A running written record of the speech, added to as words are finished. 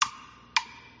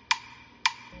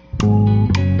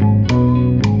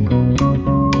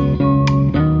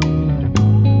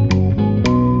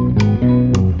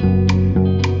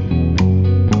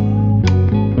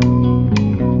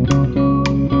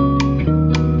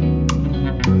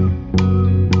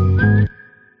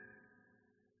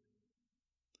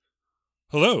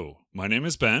Hello, my name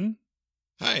is Ben.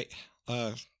 Hi,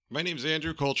 my name's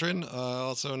Andrew Coltrane,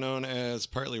 also known as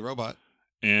Partly Robot.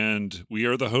 And we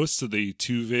are the hosts of the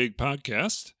Too Vague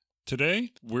podcast.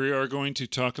 Today, we are going to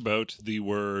talk about the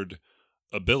word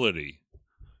ability.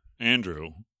 Andrew,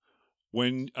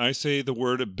 when I say the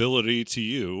word ability to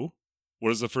you,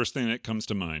 what is the first thing that comes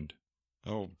to mind?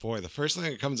 Oh boy, the first thing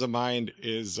that comes to mind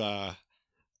is I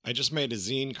just made a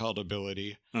zine called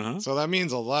Ability. Uh-huh. So that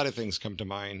means a lot of things come to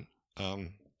mind.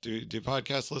 Do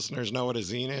podcast listeners know what a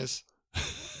zine is?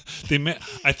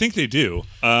 I think they do.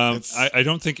 It's- I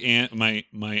don't think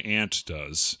my aunt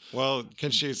does. Well, can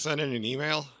she send in an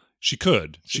email? She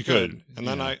could. She could. And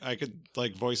then yeah. I could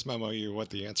like voice memo you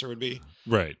what the answer would be.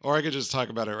 Right. Or I could just talk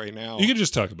about it right now. You can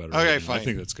just talk about it. Okay, right now. I fine.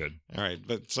 think that's good. All right.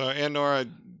 But so, and Nora,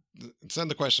 send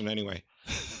the question anyway.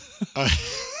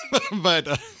 But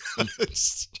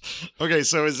okay,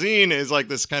 so a zine is like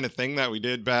this kind of thing that we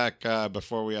did back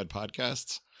before we had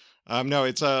podcasts. No,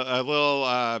 it's a little.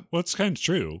 Well, it's kind of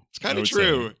true. It's kind I of would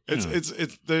true. say.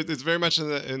 It's very much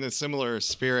in a similar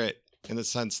spirit in the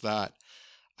sense that,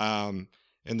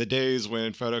 in the days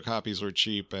when photocopies were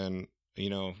cheap and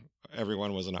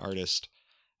everyone was an artist,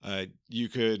 you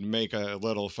could make a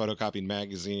little photocopied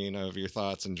magazine of your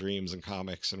thoughts and dreams and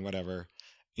comics and whatever,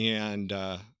 and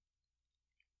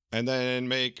then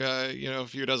make a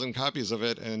few dozen copies of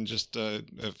it and just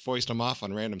foist them off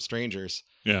on random strangers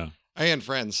Yeah. and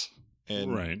friends,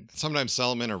 and Right. sometimes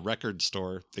sell them in a record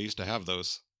store. They used to have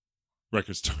those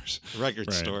Record stores. record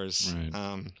Right, stores,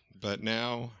 right. but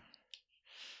now,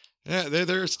 yeah,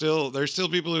 there's still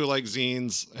people who like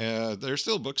zines. There's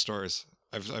still bookstores.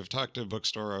 I've talked to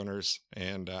bookstore owners,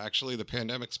 and actually the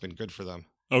pandemic's been good for them.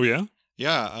 Oh, yeah?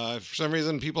 Yeah, for some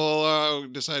reason, people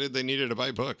decided they needed to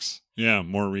buy books. Yeah,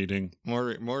 more reading.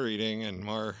 More reading and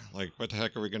more like, what the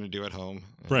heck are we going to do at home?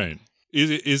 Right.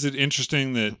 Is it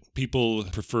interesting that people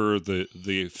prefer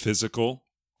the physical?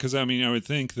 Because, I mean, I would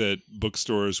think that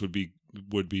bookstores would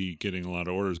be getting a lot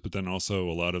of orders, but then also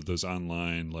a lot of those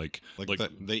online, like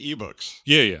the ebooks.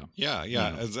 Yeah.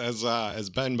 Yeah. As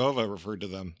Ben Bova referred to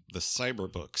them, the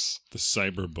cyberbooks. The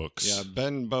cyber books. Yeah,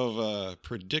 Ben Bova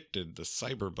predicted the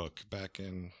cyberbook back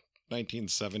in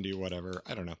 1970, whatever.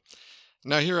 I don't know.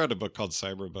 Now he wrote a book called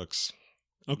Cyberbooks.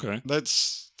 Okay.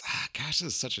 That's gosh, this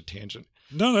is such a tangent.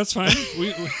 No, that's fine.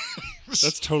 we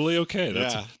that's totally okay.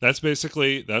 Yeah. That's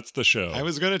basically the show. I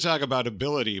was going to talk about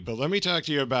ability, but let me talk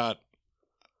to you about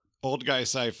old guy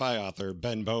sci-fi author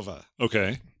Ben Bova.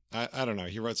 Okay. I don't know.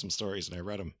 He wrote some stories and I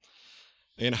read them.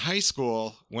 In high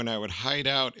school, when I would hide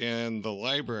out in the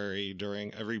library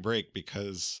during every break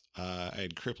because I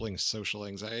had crippling social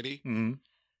anxiety. Mm-hmm.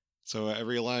 So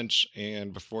every lunch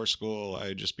and before school,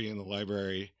 I'd just be in the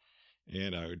library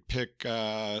and I would pick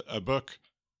a book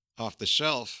off the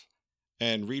shelf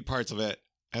and read parts of it.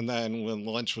 And then when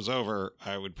lunch was over,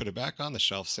 I would put it back on the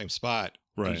shelf, same spot,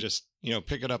 Right. and just,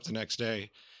 pick it up the next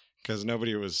day because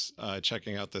nobody was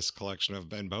checking out this collection of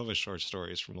Ben Bova short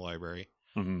stories from the library.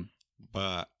 Mm-hmm.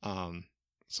 But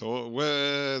so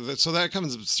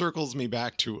that circles me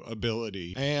back to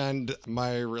ability and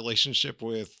my relationship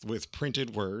with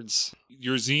printed words.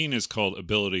 Your zine is called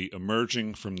Ability,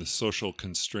 Emerging from the Social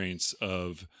Constraints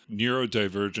of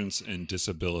Neurodivergence and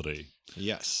Disability.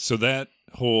 Yes. So that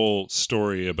whole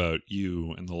story about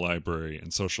you and the library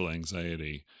and social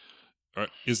anxiety,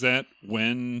 is that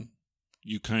when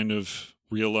you kind of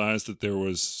realized that there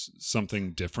was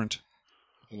something different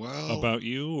about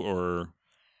you, or?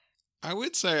 I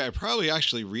would say I probably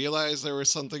actually realized there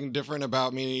was something different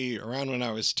about me around when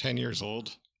I was 10 years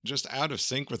old, just out of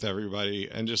sync with everybody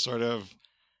and just sort of,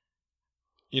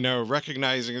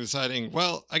 recognizing and deciding,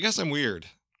 well, I guess I'm weird.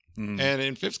 Mm-hmm. And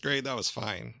in 5th grade, that was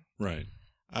fine. Right.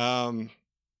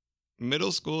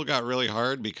 Middle school got really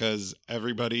hard because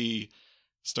everybody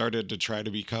started to try to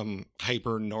become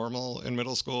hyper normal in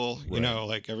middle school. Right.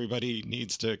 Like everybody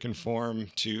needs to conform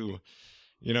to,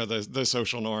 the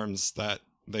social norms that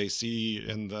they see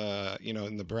in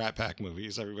the Brat Pack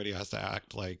movies. Everybody has to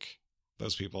act like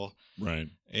those people. Right.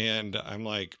 And I'm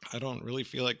like, I don't really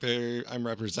feel like I'm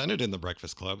represented in the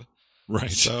Breakfast Club.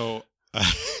 Right. So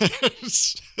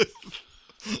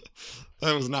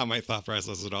that was not my thought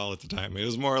process at all at the time. It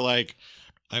was more like,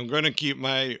 I'm going to keep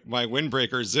my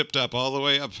windbreaker zipped up all the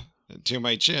way up to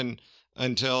my chin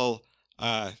until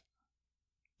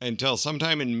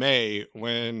sometime in May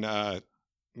when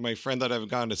my friend that I've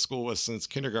gone to school with since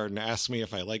kindergarten asked me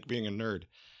if I like being a nerd.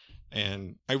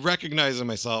 And I recognize in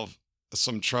myself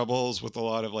some troubles with a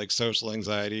lot of like social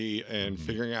anxiety and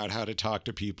figuring out how to talk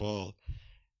to people.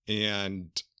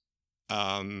 And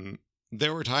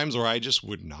there were times where I just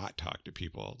would not talk to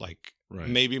people. Like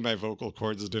maybe my vocal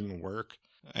cords didn't work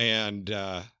And,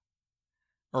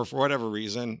 or for whatever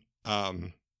reason,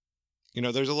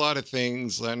 there's a lot of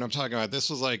things, and I'm talking about, this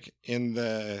was like in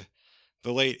the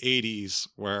late 80s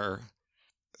where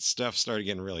stuff started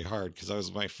getting really hard because I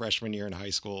was my freshman year in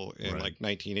high school in Right. like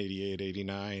 1988,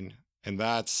 89. And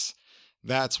that's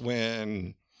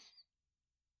when,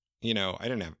 I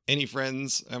didn't have any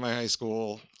friends at my high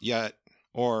school yet,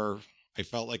 or I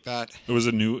felt like that. It was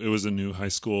a new high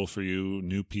school for you,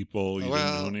 new people. You didn't know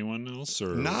Well, anyone else,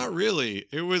 or not really.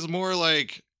 It was more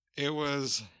like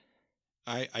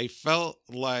I felt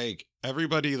like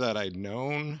everybody that I'd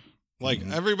known, like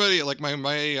Mhm. everybody, like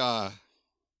my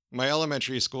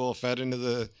elementary school fed into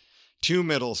the two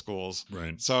middle schools.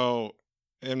 right? So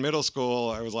in middle school,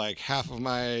 I was like half of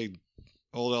my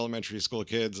old elementary school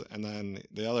kids, and then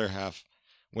the other half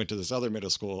went to this other middle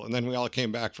school. And then we all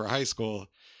came back for high school.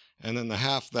 And then the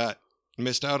half that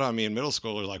missed out on me in middle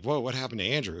school were like, whoa, what happened to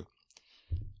Andrew?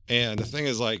 And the thing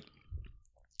is, like,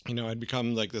 I'd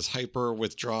become like this hyper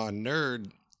withdrawn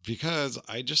nerd because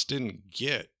I just didn't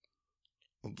get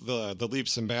the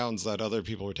leaps and bounds that other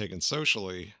people were taking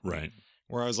socially. Right.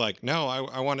 Where I was like, no,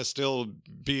 I want to still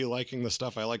be liking the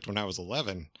stuff I liked when I was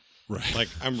 11. Right. Like,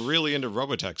 I'm really into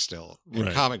Robotech still and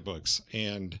Right. comic books,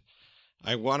 and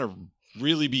I want to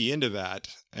really be into that.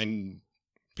 And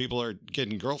people are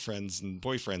getting girlfriends and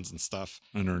boyfriends and stuff,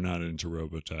 and are not into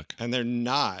Robotech. and they're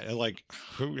not. Like,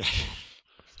 who?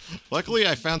 Luckily,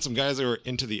 I found some guys that were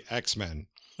into the X-Men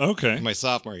Okay. my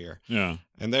sophomore year, Yeah.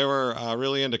 and they were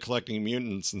really into collecting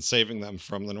mutants and saving them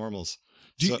from the normals.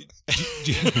 Do So-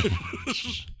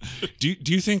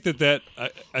 do you think that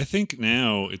I think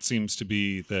now it seems to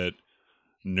be that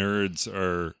nerds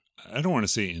are, I don't want to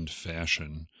say in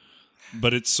fashion,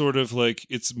 but it's sort of like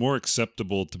it's more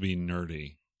acceptable to be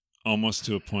nerdy, almost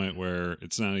to a point where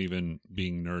it's not even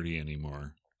being nerdy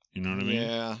anymore. You know what I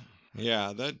mean?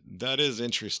 Yeah, that is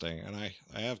interesting, and I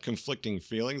have conflicting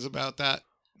feelings about that.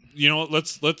 You know what?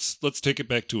 Let's take it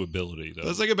back to ability though.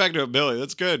 Let's take it back to ability.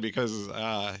 That's good, because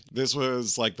this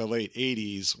was like the late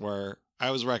 80s where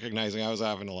I was recognizing I was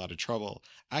having a lot of trouble.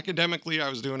 Academically, I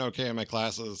was doing okay in my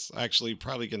classes, actually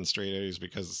probably getting straight A's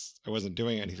because I wasn't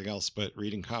doing anything else but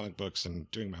reading comic books and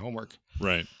doing my homework.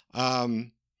 Right.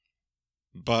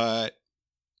 But,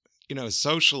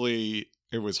 socially,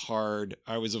 it was hard.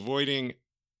 I was avoiding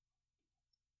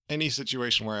any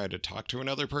situation where I had to talk to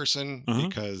another person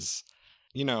because,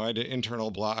 I had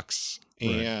internal blocks, Right.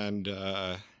 and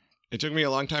it took me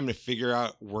a long time to figure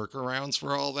out workarounds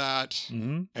for all that.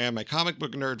 Mm-hmm. And my comic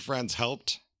book nerd friends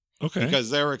helped Okay. because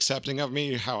they were accepting of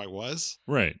me how I was.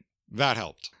 Right. That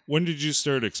helped. When did you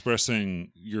start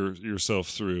expressing yourself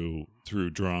through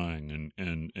drawing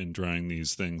and drawing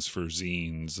these things for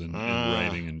zines and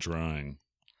writing and drawing?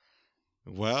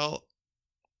 Well,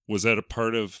 Was that a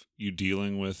part of you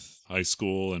dealing with high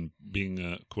school and being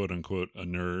a quote unquote a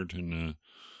nerd and a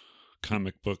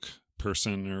comic book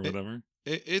person or whatever?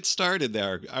 it started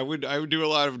there. I would do a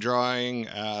lot of drawing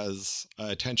as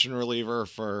a tension reliever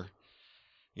for,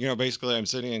 basically I'm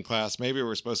sitting in class. Maybe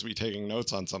we're supposed to be taking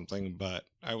notes on something, but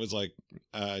I was like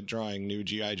drawing new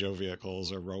G.I. Joe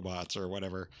vehicles or robots or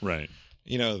whatever. Right.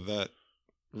 That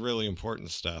really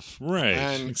important stuff. Right.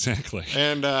 And- Exactly.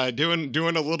 And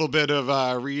doing a little bit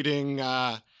of reading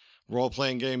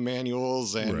role-playing game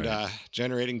manuals and Right.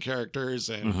 generating characters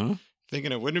and Uh-huh.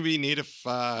 thinking it wouldn't be neat if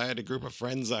I had a group of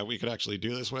friends that we could actually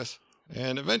do this with.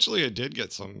 And eventually I did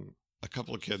get a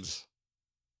couple of kids.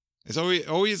 It's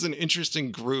always an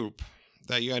interesting group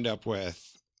that you end up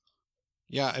with.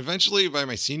 Yeah, eventually by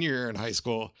my senior year in high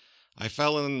school, I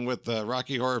fell in with the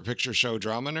Rocky Horror Picture Show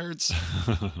Drama Nerds.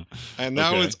 And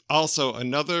that Okay. was also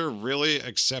another really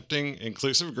accepting,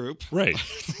 inclusive group. Right.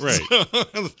 Right.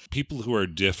 So- People who are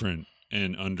different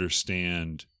and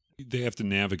understand, they have to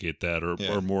navigate that or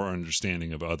Yeah. are more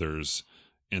understanding of others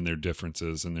and their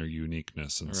differences and their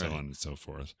uniqueness and so Right. on and so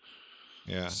forth.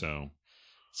 yeah. So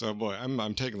boy,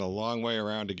 I'm taking a long way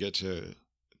around to get to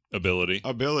ability.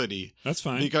 ability. That's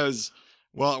fine. Because,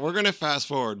 well, we're going to fast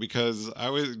forward because I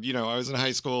was in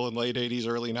high school in late 80s,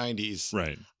 early 90s.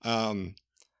 Right. Around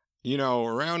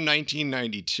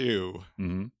 1992,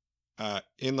 Mm-hmm.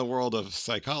 in the world of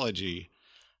psychology,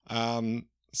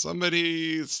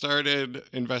 somebody started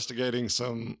investigating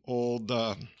some old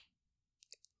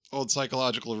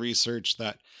psychological research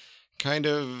that kind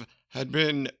of had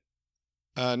been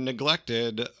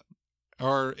neglected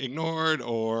or ignored,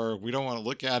 or we don't want to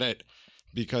look at it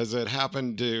because it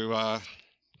happened to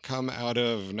come out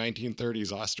of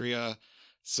 1930s Austria.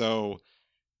 So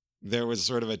there was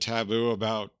sort of a taboo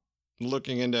about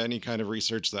looking into any kind of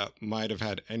research that might have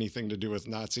had anything to do with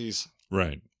Nazis.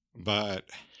 Right. But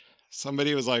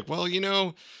somebody was like, well,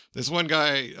 this one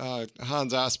guy,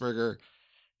 Hans Asperger,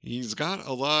 he's got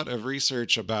a lot of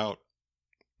research about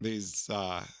these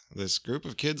this group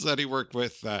of kids that he worked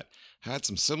with that had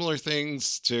some similar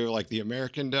things to like the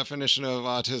American definition of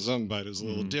autism, but it was a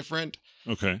little different.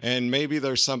 Okay. And maybe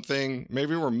there's something,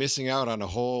 maybe we're missing out on a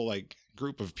whole like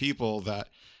group of people that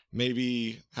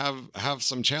maybe have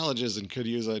some challenges and could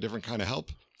use a different kind of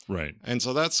help. Right. And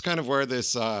so that's kind of where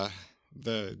this the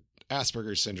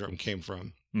Asperger's syndrome came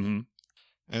from. Mm-hmm.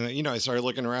 And I started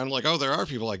looking around like, oh, there are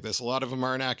people like this. A lot of them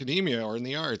are in academia or in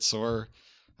the arts, or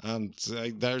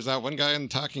there's that one guy in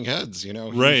Talking Heads,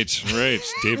 Right.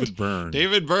 David Byrne.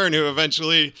 David Byrne, who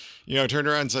eventually, turned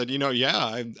around and said,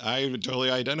 yeah, I would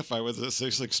totally identify with this.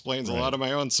 This explains a lot of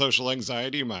my own social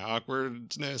anxiety, my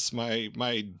awkwardness,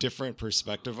 my different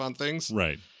perspective on things.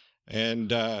 Right. And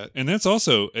that's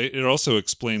also, it also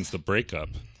explains the breakup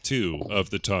too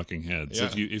of the Talking Heads. Yeah.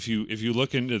 If you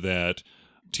look into that,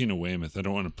 Tina Weymouth, I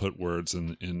don't want to put words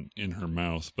in her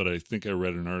mouth, but I think I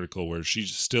read an article where she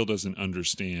still doesn't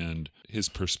understand his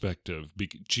perspective.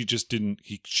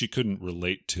 She couldn't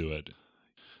relate to it.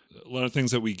 A lot of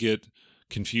things that we get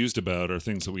confused about are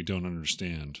things that we don't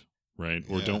understand, right?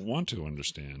 Or don't want to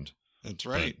understand. That's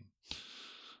right.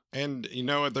 And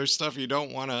there's stuff you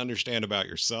don't want to understand about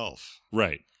yourself.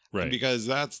 Right. Because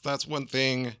that's one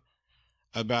thing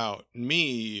about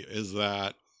me is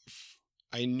that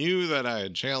I knew that I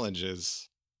had challenges.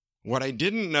 What I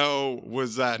didn't know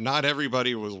was that not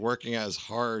everybody was working as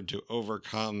hard to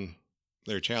overcome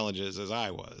their challenges as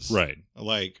I was. Right.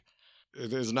 Like,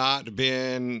 there's not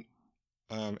been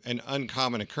an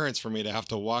uncommon occurrence for me to have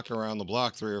to walk around the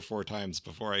block 3 or 4 times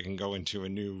before I can go into a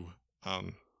new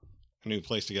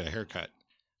place to get a haircut.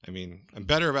 I mean, I'm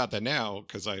better about that now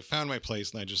because I found my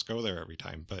place and I just go there every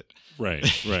time. But right,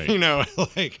 like,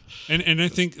 and I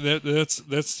think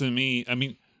that's to me. I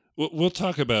mean, we'll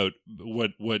talk about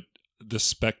what the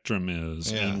spectrum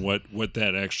is and what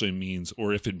that actually means,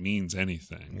 or if it means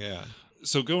anything. Yeah.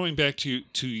 So going back to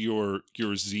your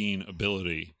zine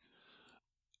ability,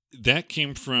 that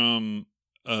came from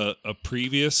a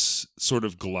previous sort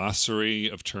of glossary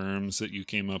of terms that you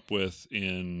came up with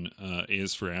in A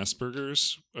is for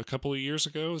Asperger's a couple of years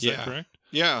ago. Is that correct?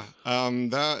 Yeah.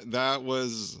 That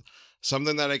was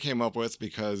something that I came up with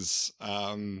because,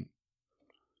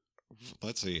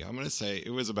 let's see, I'm going to say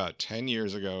it was about 10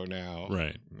 years ago now.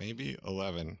 Right. Maybe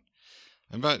 11.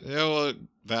 But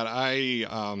that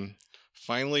I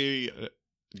finally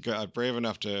got brave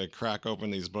enough to crack open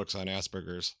these books on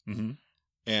Asperger's. Mm-hmm.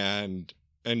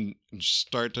 And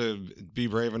start to be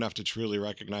brave enough to truly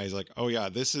recognize, like, oh yeah,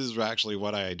 this is actually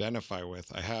what I identify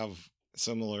with. I have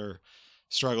similar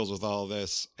struggles with all of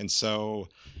this. And so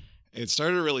it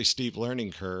started a really steep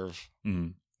learning curve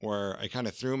where I kind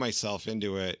of threw myself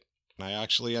into it. And I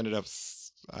actually ended up,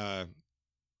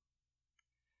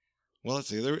 let's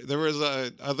see, there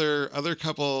was other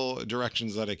couple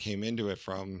directions that I came into it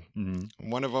from. Mm-hmm.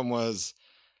 One of them was,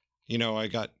 I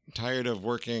got tired of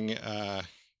working,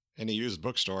 in a used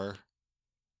bookstore,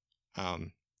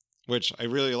 which I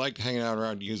really liked hanging out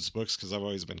around used books because I've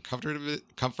always been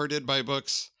comforted by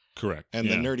books. Correct. And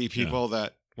the nerdy people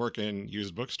that work in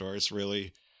used bookstores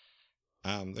really,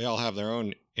 they all have their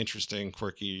own interesting,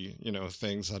 quirky,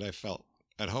 things that I felt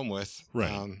at home with.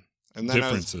 Right. And then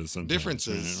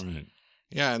differences. Right.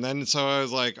 Yeah. And then so I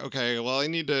was like, okay, well, I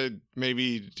need to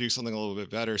maybe do something a little bit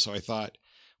better. So I thought,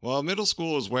 well, middle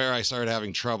school is where I started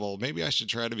having trouble. Maybe I should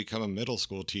try to become a middle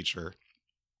school teacher.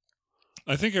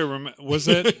 I think I remember. Was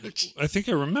that? I think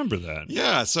I remember that.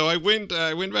 Yeah. So I went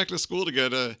back to school to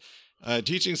get a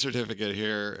teaching certificate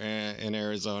here in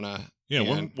Arizona. Yeah.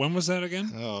 When was that again?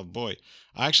 Oh boy,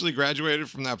 I actually graduated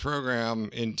from that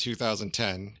program in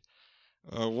 2010.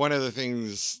 One of the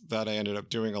things that I ended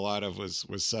up doing a lot of was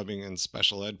subbing in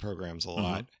special ed programs a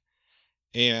lot,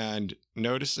 and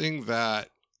noticing that.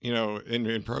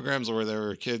 In programs where there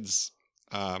were kids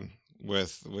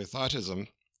with autism,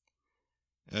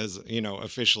 as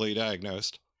officially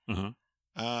diagnosed,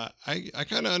 I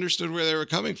kind of understood where they were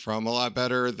coming from a lot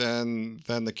better than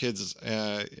the kids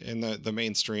in the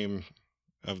mainstream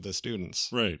of the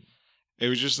students. Right. It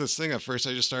was just this thing. At first,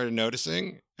 I just started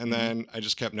noticing, and then I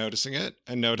just kept noticing it,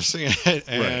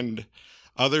 and. Right.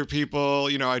 Other people,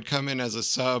 I'd come in as a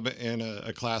sub in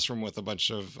a classroom with a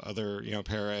bunch of other,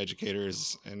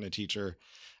 paraeducators and a teacher,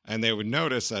 and they would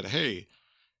notice that, hey,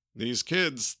 these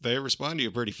kids, they respond to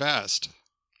you pretty fast.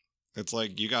 It's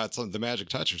like you got the magic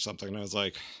touch or something. And I was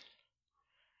like,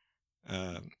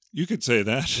 you could say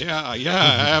that. Yeah, I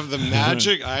have the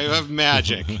magic. I have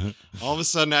magic. All of a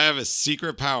sudden, I have a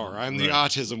secret power. I'm the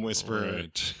autism whisperer.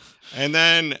 Right. And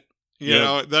then, You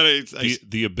know, that is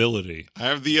the ability. I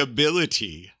have the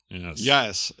ability.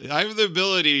 Yes. I have the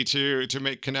ability to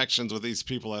make connections with these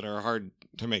people that are hard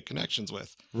to make connections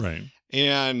with. Right.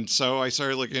 And so I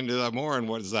started looking into that more and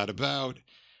what is that about,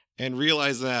 and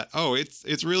realized that,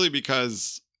 it's really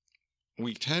because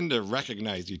we tend to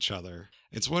recognize each other.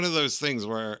 It's one of those things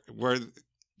where,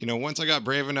 you know, once I got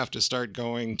brave enough to start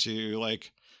going to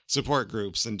like support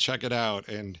groups and check it out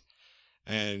and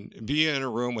be in a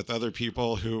room with other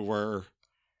people who were,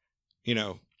 you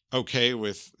know, okay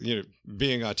with, you know,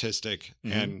 being autistic,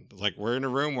 and like we're in a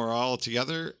room, we're all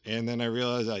together. And then I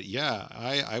realized that,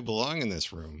 I belong in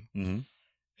this room.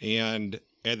 And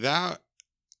that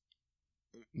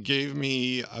gave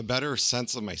me a better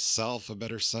sense of myself, a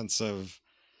better sense of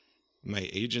my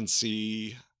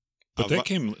agency. But that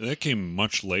came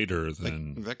much later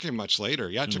than that came much later.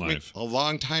 Yeah, it took life. me a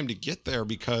long time to get there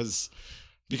because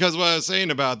what I was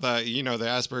saying about the, you know, the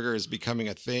Asperger is becoming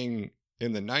a thing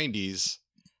in the 90s,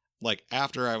 like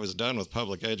after I was done with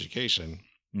public education.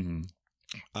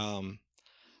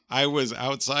 I was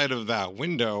outside of that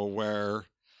window where,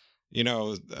 you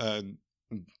know,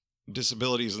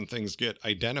 disabilities and things get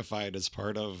identified as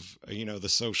part of, you know, the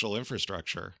social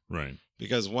infrastructure. Right.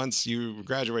 Because once you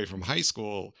graduate from high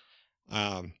school,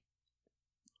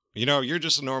 you know, you're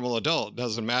just a normal adult.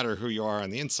 Doesn't matter who you are on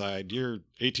the inside. You're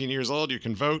 18 years old. You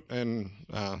can vote, and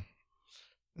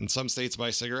in some states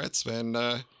buy cigarettes, and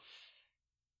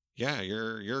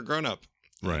you're a grown up.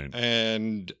 Right.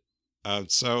 And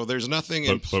so there's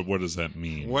nothing. But what does that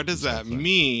mean? What does that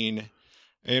mean?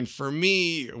 And for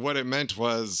me, what it meant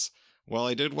was, well,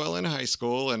 I did well in high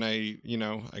school, and I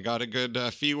got a good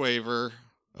fee waiver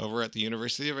over at the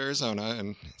University of Arizona,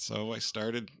 and so I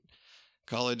started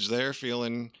college there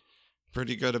feeling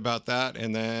pretty good about that,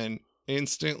 and then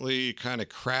instantly kind of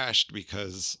crashed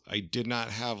because I did not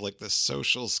have like the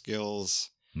social skills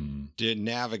to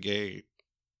navigate.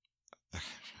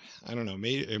 I don't know,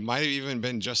 maybe it might have even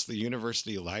been just the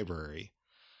university library,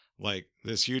 like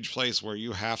this huge place where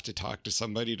you have to talk to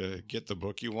somebody to get the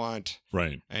book you want,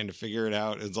 right, and to figure it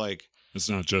out. It's like, it's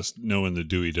not just knowing the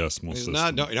Dewey Decimal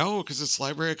System. No, because it's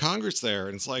Library of Congress there,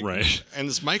 and it's like, right, and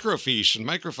this microfiche and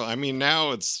microphone. I mean,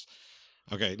 now it's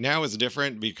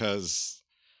different because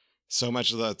so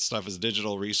much of that stuff is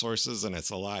digital resources, and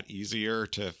it's a lot easier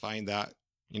to find that,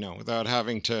 you know, without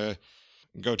having to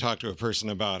go talk to a person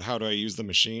about how do I use the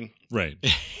machine. Right.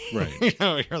 Right. You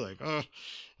know, you're like, oh,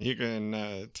 you can,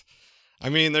 I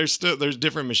mean, there's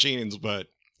different machines, but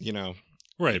you know.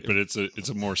 Right. But it's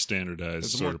a more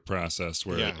standardized sort of process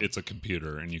where it's a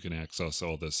computer and you can access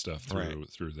all this stuff through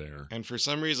there. And for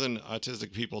some reason,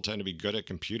 autistic people tend to be good at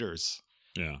computers.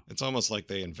 Yeah. It's almost like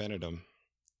they invented them.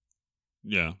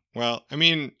 Yeah. Well, I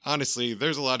mean, honestly,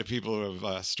 there's a lot of people who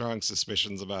have strong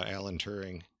suspicions about Alan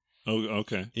Turing. Oh,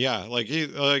 okay. Yeah, like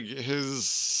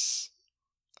his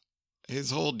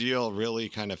whole deal really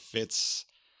kind of fits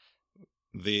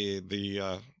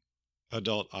the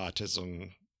adult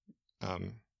autism,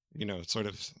 you know, sort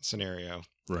of scenario.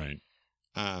 Right.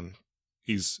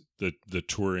 He's the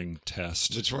Turing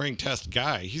test. The Turing test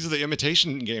guy. He's the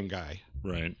imitation game guy.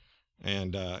 Right.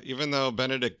 And even though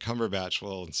Benedict Cumberbatch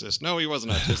will insist, no, he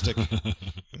wasn't autistic.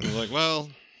 And I'm like, well,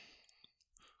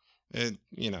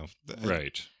 you know.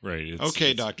 Right.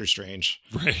 It's Doctor Strange.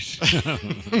 Right.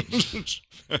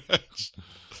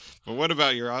 But what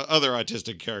about your other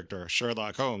autistic character,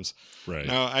 Sherlock Holmes? Right.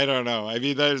 No, I don't know. I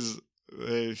mean, it's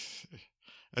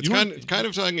kind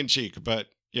of tongue in cheek, but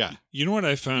yeah. You know what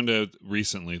I found out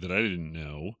recently that I didn't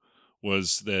know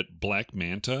was that Black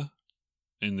Manta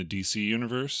in the DC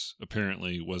universe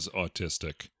apparently was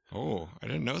autistic. Oh, I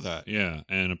didn't know that. Yeah,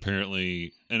 and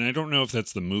apparently, and I don't know if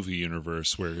that's the movie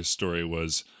universe where his story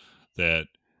was that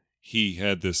he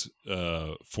had this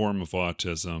form of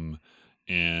autism,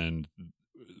 and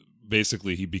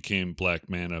basically he became Black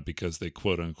Manta because they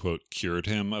quote unquote cured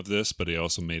him of this, but he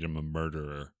also made him a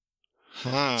murderer.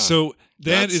 Huh. So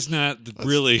that's not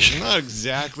really not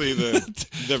exactly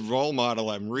the role model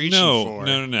I'm reaching for.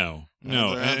 No.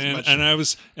 And I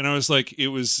was like, it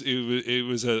was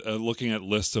a looking at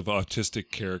lists of autistic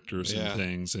characters and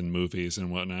things and movies and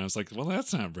whatnot. I was like, well,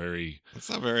 that's not very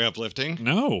uplifting.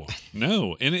 No,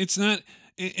 and it's not.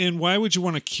 And why would you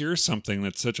want to cure something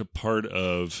that's such a part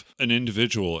of an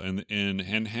individual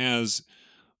and has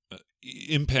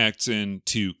impacts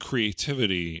into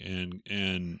creativity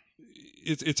and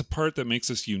it's a part that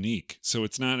makes us unique. So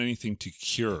it's not anything to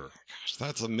cure. Gosh,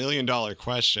 that's $1 million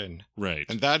question. Right.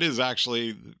 And that is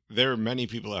actually, there are many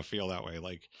people that feel that way.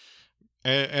 Like,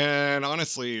 and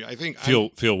honestly, I think feel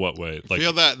what way? Like,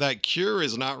 feel that cure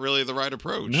is not really the right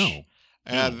approach. No.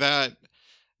 And that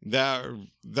and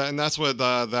that's what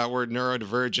that word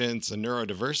neurodivergence and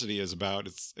neurodiversity is about.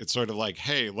 It's sort of like,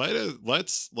 hey,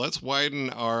 let's widen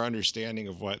our understanding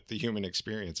of what the human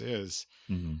experience is,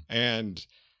 and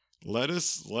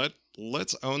let's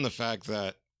own the fact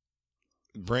that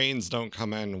brains don't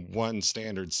come in one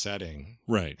standard setting,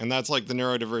 right? And that's like the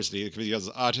neurodiversity, because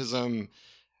autism,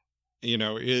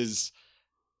 is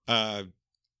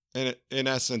in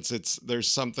essence, there's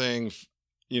something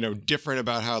different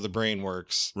about how the brain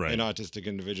works in autistic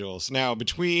individuals. Now,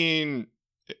 between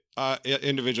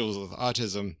individuals with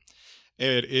autism,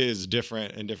 it is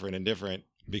different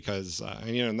because,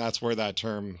 and that's where that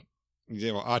term,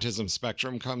 autism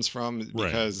spectrum comes from,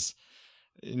 because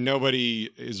nobody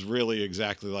is really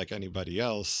exactly like anybody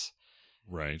else.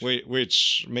 Right.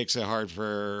 Which makes it hard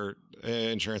for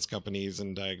insurance companies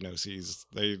and diagnoses.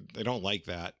 They don't like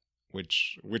that,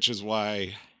 which is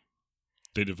why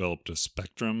they developed a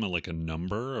spectrum, like a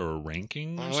number or a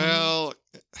ranking or well,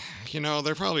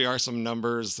 there probably are some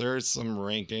numbers. There's some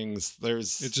rankings.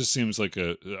 It just seems like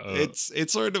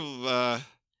it's sort of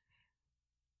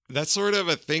that's sort of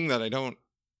a thing that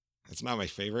it's not my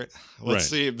favorite. Let's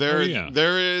see. There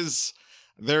is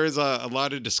a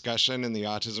lot of discussion in the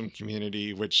autism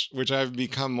community, which I've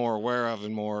become more aware of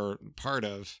and more part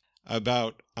of,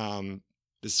 about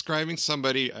describing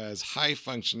somebody as high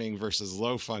functioning versus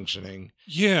low functioning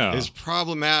is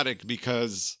problematic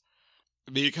because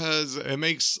it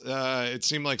makes it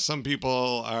seem like some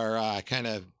people are kind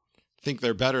of think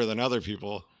they're better than other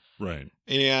people. Right.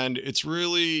 And it's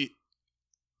really,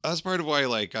 that's part of why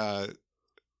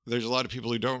there's a lot of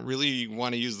people who don't really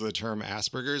want to use the term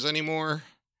Asperger's anymore.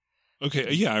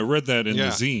 Okay, yeah, I read that in the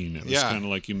zine. It was kind of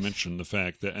like you mentioned the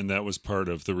fact that, and that was part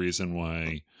of the reason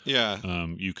why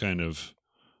you kind of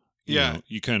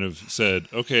you kind of said,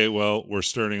 okay, well, we're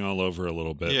starting all over a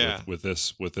little bit with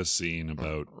this scene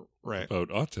about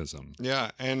autism.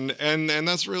 Yeah, and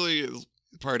that's really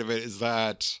part of it, is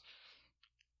that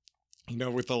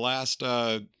with the last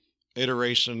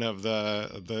iteration of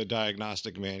the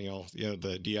diagnostic manual,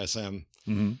 the DSM,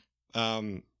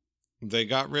 they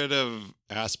got rid of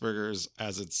Asperger's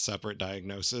as its separate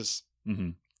diagnosis,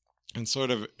 and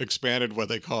sort of expanded what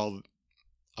they called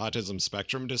autism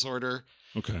spectrum disorder.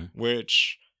 Okay.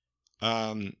 Which,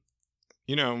 they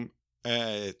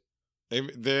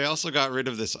also got rid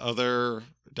of this other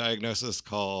diagnosis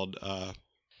called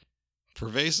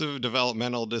pervasive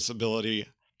developmental disability,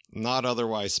 not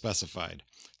otherwise specified.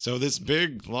 So this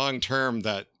big long term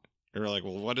that you're like,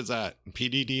 well, what is that?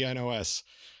 PDD-NOS.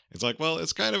 It's like, well,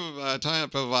 it's kind of a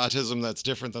type of autism that's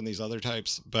different than these other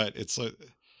types, but it's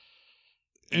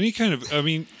any kind of,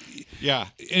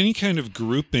 any kind of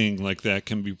grouping like that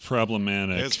can be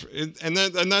problematic. And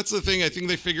that's the thing I think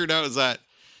they figured out, is that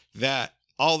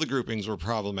all the groupings were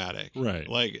problematic. Right.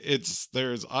 Like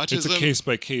there's autism. It's a case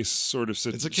by case sort of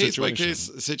situation. It's a case by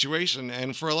case situation.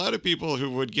 And for a lot of people who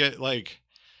would get like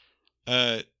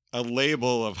a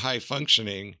label of high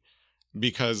functioning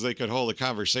because they could hold a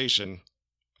conversation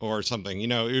or something,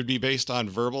 it would be based on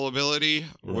verbal ability,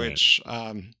 which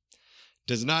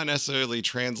does not necessarily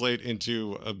translate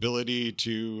into ability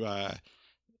to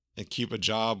keep a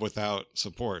job without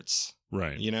supports.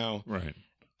 Right. Right.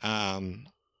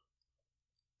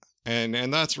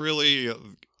 And that's really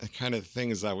the kind of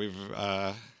things that we've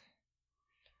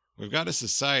got a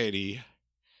society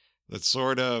that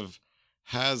sort of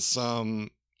has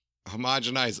some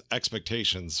homogenized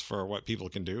expectations for what people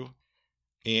can do.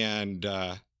 And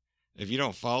if you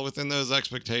don't fall within those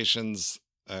expectations,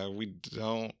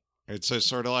 it's just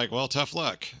sort of like, well, tough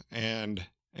luck. And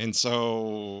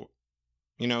so,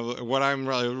 what I'm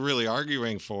really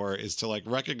arguing for is to like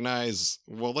recognize,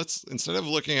 well, let's, instead of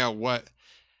looking at what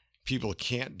people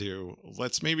can't do,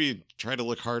 let's maybe try to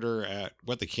look harder at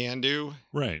what they can do.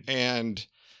 Right. And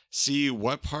see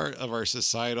what part of our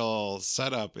societal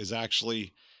setup is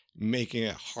actually making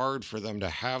it hard for them to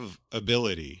have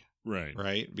ability. Right.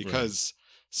 Right. Because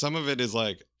some of it is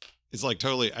like, it's like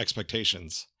totally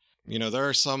expectations. There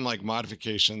are some like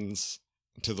modifications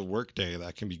to the workday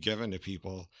that can be given to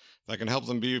people that can help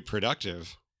them be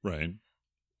productive. Right.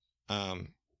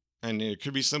 And it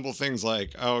could be simple things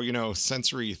like,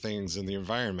 sensory things in the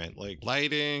environment, like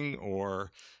lighting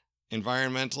or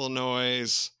environmental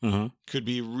noise could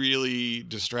be really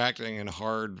distracting and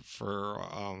hard for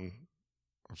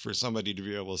somebody to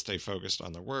be able to stay focused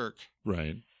on their work.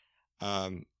 Right.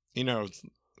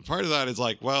 Part of that is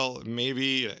like, well,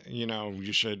 maybe,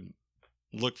 you should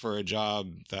look for a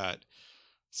job that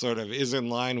sort of is in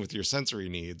line with your sensory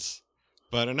needs.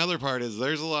 But another part is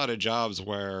there's a lot of jobs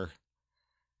where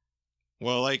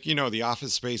Well, like, the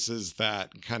office spaces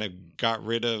that kind of got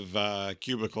rid of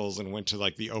cubicles and went to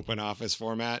like the open office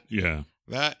format. Yeah.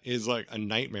 That is like a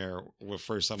nightmare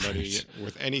for somebody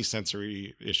with any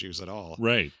sensory issues at all.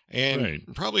 Right. And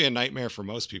Right. probably a nightmare for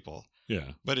most people.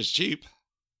 Yeah. But it's cheap.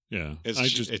 Yeah.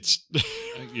 It's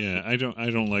yeah, I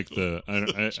don't like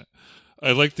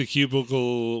I like the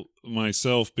cubicle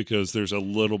myself because there's a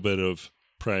little bit of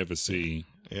privacy.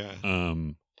 Yeah.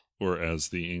 Or as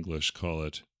the English call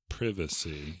it,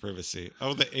 privacy. Privacy.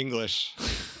 Oh, the English.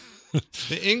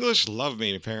 The English love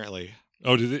me, apparently.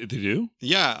 Oh, did they do?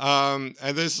 Yeah.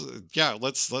 And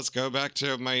let's go back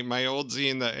to my old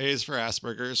zine, the A is for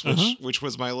Asperger's, which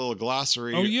was my little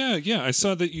glossary. Oh yeah. I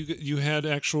saw that you had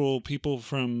actual people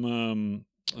from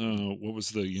what was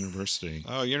the university?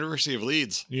 Oh, University of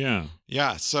Leeds. Yeah.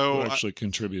 Yeah. So who actually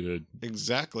contributed.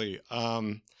 Exactly.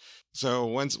 So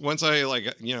once I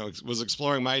was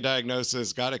exploring my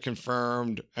diagnosis, got it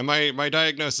confirmed, and my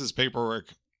diagnosis paperwork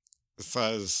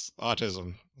says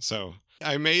autism. So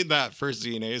I made that first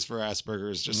ZNAs for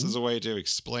Asperger's just as a way to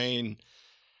explain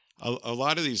a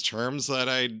lot of these terms that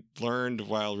I learned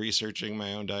while researching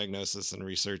my own diagnosis and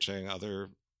researching other,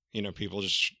 people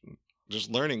just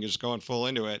learning, just going full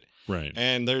into it. Right.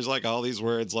 And there's like all these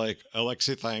words like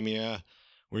alexithymia,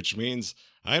 which means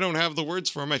I don't have the words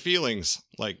for my feelings.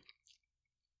 Like,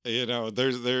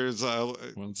 there's well,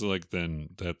 it's like, then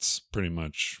that's pretty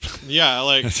much yeah,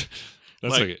 like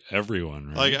that's like everyone,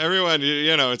 right? Like everyone,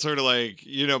 it's sort of like,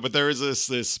 but there is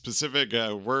this specific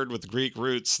word with Greek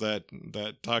roots that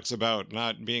talks about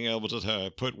not being able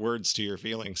to put words to your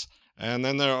feelings. And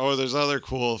then there's other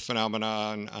cool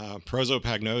phenomenon,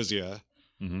 prosopagnosia,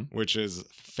 which is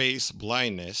face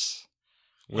blindness.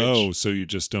 So you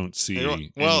just don't see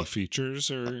any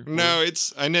features or? No,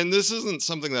 and then this isn't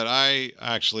something that I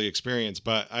actually experienced,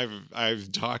 but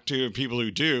I've talked to people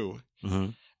who do,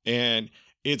 and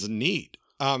it's neat.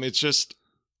 It's just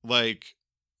like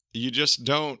you just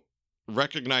don't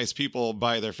recognize people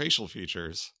by their facial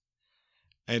features,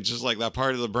 and just like that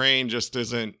part of the brain just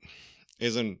isn't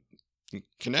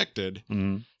connected.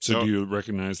 So do you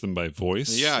recognize them by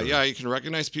voice? Yeah, you can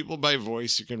recognize people by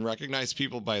voice. You can recognize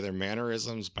people by their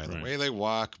mannerisms, by the way they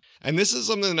walk. And this is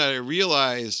something that I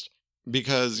realized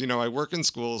because, I work in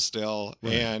school still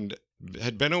and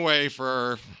had been away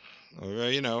for,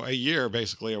 a year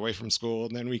basically away from school.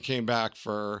 And then we came back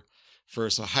for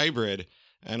a hybrid.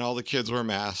 And all the kids were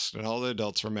masked, and all the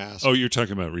adults were masked. Oh, you're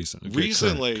talking about recently.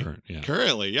 Recently,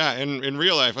 currently, yeah, in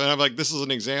real life. And I'm like, this is an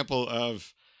example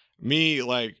of me,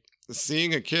 like,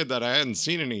 seeing a kid that I hadn't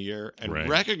seen in a year and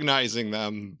recognizing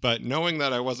them, but knowing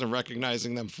that I wasn't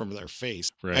recognizing them from their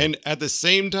face. Right. And at the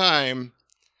same time,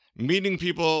 meeting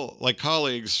people like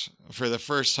colleagues for the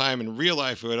first time in real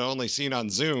life who had only seen on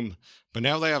Zoom, but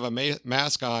now they have a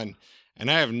mask on,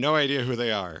 and I have no idea who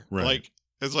they are. Right. Like,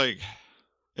 it's like...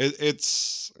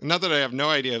 It's not that I have no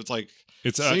idea. It's like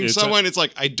seeing someone. It's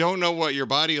like I don't know what your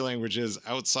body language is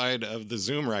outside of the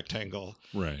Zoom rectangle,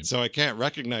 right? So I can't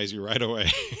recognize you right away,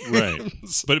 right?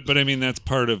 But I mean that's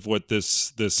part of what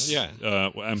this.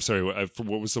 I'm sorry.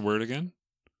 What was the word again?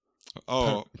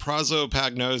 Oh,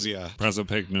 prosopagnosia.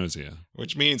 Prosopagnosia,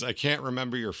 which means I can't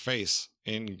remember your face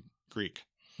in Greek.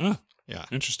 Oh, yeah,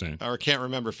 interesting. Or can't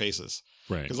remember faces,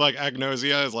 right? Because like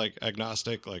agnosia is like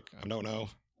agnostic, like I don't know.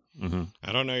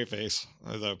 I don't know your face.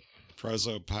 The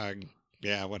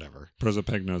whatever.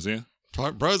 Prosopagnosia?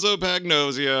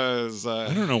 Prosopagnosia is...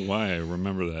 I don't know why I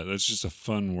remember that. That's just a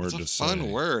fun word to say. It's a fun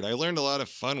word. I learned a lot of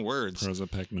fun words.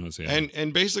 Prosopagnosia.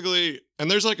 And basically... And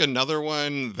there's like another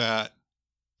one that...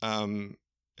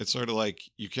 it's sort of like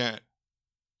you can't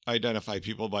identify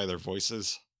people by their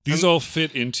voices. These all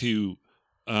fit into...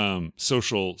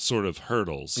 social sort of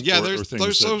hurdles. Yeah,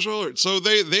 there's social. So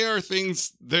they are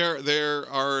things. There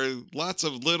are lots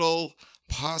of little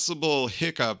possible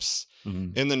hiccups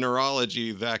in the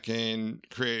neurology that can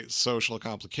create social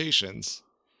complications.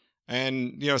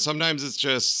 And sometimes it's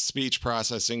just speech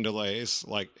processing delays.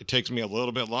 Like it takes me a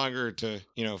little bit longer to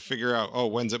figure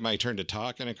out when's it my turn to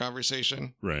talk in a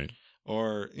conversation, right?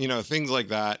 Or things like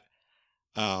that.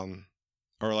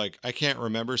 Or like, I can't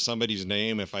remember somebody's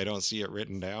name if I don't see it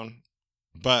written down.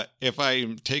 But if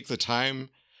I take the time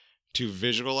to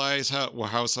visualize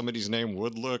how somebody's name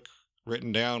would look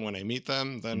written down when I meet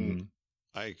them, then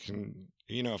I can,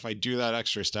 if I do that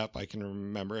extra step, I can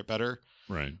remember it better.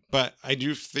 Right. But I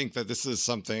do think that this is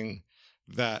something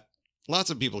that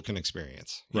lots of people can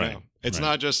experience. Right. It's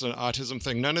not just an autism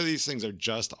thing. None of these things are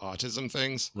just autism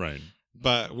things. Right.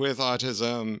 But with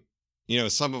autism,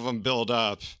 some of them build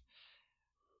up.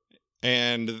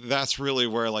 And that's really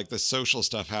where like the social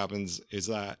stuff happens, is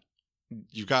that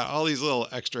you've got all these little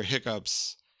extra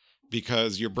hiccups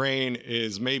because your brain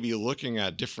is maybe looking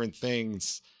at different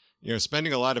things,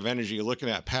 spending a lot of energy looking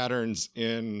at patterns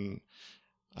in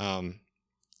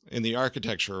the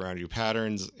architecture around you,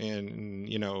 patterns in,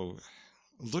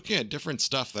 looking at different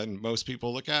stuff than most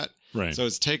people look at. Right. So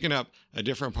it's taking up a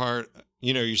different part,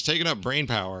 you're taking up brain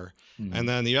power, and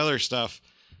then the other stuff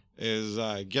is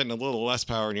getting a little less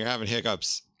power and you're having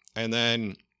hiccups. And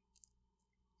then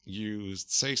you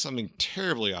say something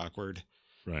terribly awkward,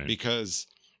 right? Because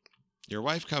your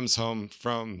wife comes home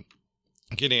from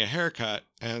getting a haircut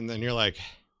and then you're like,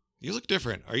 you look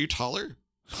different. Are you taller?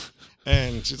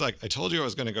 And she's like, I told you I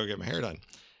was going to go get my hair done.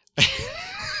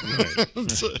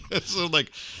 Right. so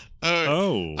like,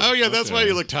 yeah, that's why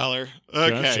you look taller.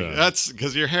 Okay. Gotcha. That's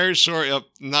because your hair is short up,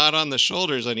 not on the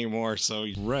shoulders anymore. So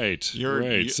right.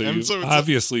 so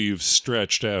obviously you've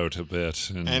stretched out a bit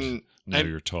and now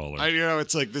you're taller.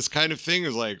 It's like this kind of thing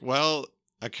is like, well,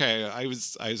 okay, I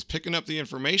was picking up the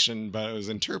information, but I was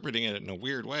interpreting it in a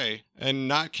weird way and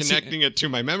not connecting it to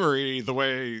my memory the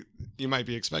way you might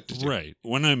be expected to. Right.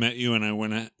 When I met you and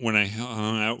when I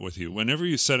hung out with you, whenever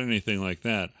you said anything like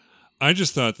that, I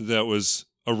just thought that was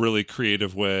a really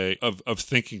creative way of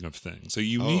thinking of things, a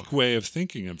unique way of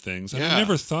thinking of things. And I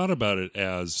never thought about it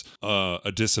as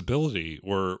a disability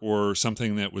or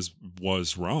something that was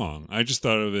wrong. I just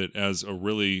thought of it as a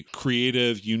really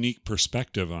creative, unique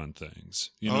perspective on things.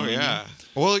 You know what I mean?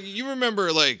 Well, you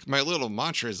remember like my little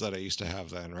mantras that I used to have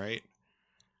then, right?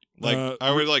 Like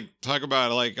I would like talk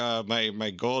about like my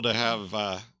goal to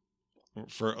have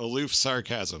for aloof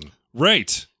sarcasm.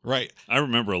 Right. I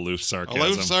remember aloof sarcasm.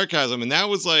 Aloof sarcasm. And that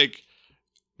was like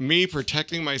me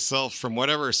protecting myself from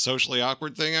whatever socially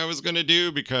awkward thing I was going to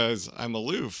do because I'm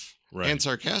aloof and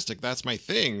sarcastic. That's my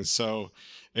thing. So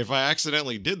if I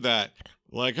accidentally did that,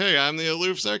 like, hey, I'm the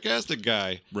aloof sarcastic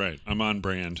guy. Right. I'm on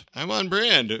brand.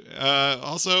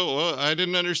 Also, well, I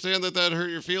didn't understand that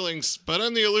hurt your feelings, but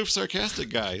I'm the aloof sarcastic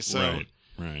guy. So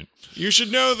right. You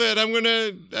should know that I'm going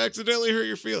to accidentally hurt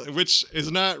your feelings, which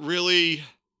is not really...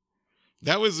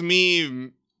 That was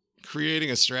me creating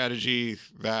a strategy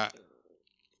that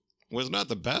was not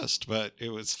the best, but it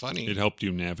was funny. It helped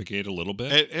you navigate a little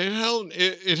bit?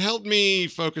 It helped me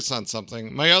focus on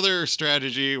something. My other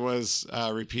strategy was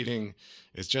repeating,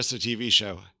 it's just a TV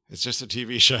show. It's just a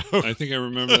TV show. I think I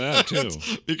remember that too.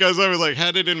 Because I was like,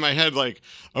 had it in my head like,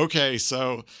 okay,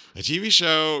 so a TV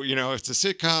show, it's a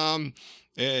sitcom.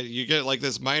 You get like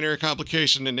this minor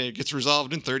complication and it gets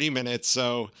resolved in 30 minutes.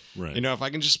 So, if I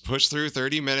can just push through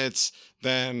 30 minutes,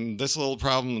 then this little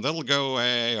problem, that'll go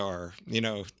away. Or,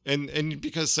 and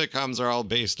because sitcoms are all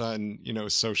based on,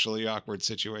 socially awkward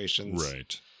situations.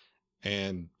 Right.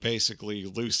 And basically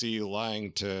Lucy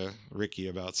lying to Ricky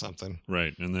about something.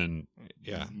 Right. And then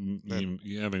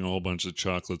you having a whole bunch of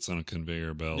chocolates on a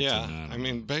conveyor belt. Yeah. I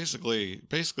mean, basically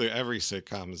every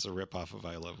sitcom is a ripoff of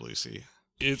I Love Lucy.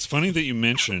 It's funny that you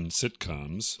mentioned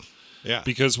sitcoms. Yeah.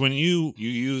 Because when you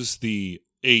use the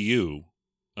AU,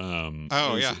 and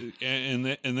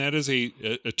that is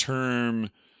a term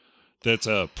that's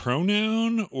a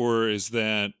pronoun, or is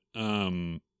that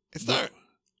it's not.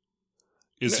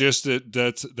 It's just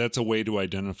that's a way to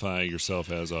identify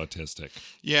yourself as autistic.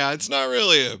 Yeah, it's not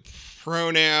really a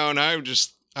pronoun. I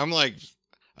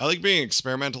like being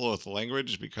experimental with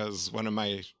language because one of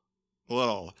my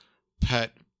little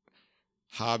pet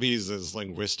hobbies is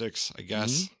linguistics, I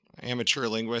guess. Amateur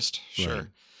linguist, sure.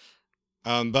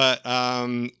 Right. But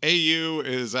AU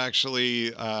is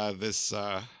actually this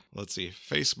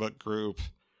Facebook group.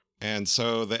 And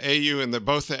so the AU and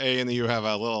both the A and the U have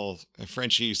a little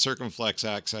Frenchy circumflex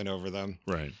accent over them.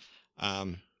 Right.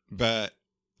 But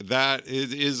that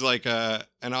is like an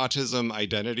autism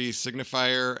identity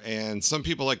signifier. And some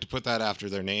people like to put that after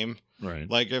their name. Right.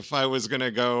 Like if I was going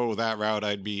to go that route,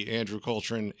 I'd be Andrew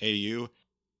Coltrane, AU.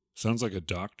 Sounds like a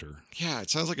doctor. Yeah, it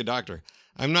sounds like a doctor.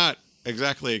 I'm not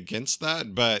exactly against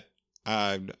that, but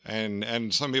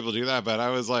and some people do that, but I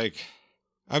was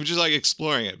just like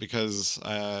exploring it because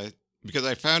I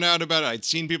found out about it. I'd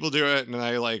seen people do it, and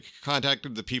I like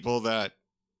contacted the people that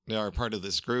are part of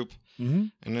this group,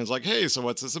 and I was like, "Hey, so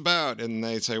what's this about?" And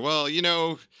they say, "Well,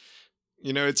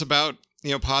 it's about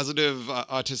positive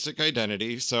autistic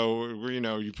identity. So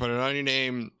you put it on your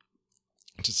name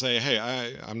to say,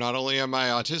 hey, I'm not only am I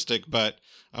autistic, but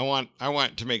I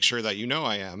want to make sure that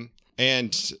I am,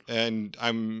 and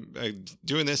I'm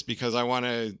doing this because I want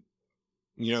to."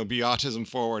 Be autism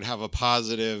forward, have a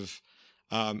positive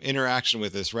interaction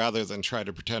with this rather than try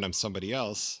to pretend I'm somebody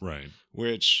else. Right.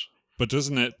 But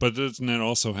doesn't that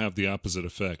also have the opposite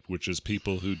effect, which is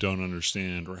people who don't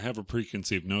understand or have a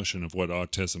preconceived notion of what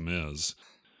autism is?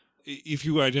 If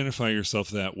you identify yourself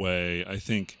that way, I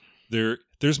think there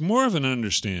there's more of an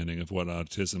understanding of what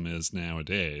autism is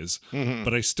nowadays, Mhm.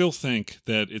 but I still think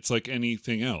that it's like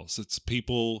anything else. It's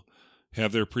people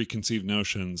have their preconceived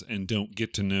notions and don't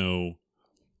get to know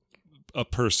a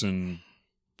person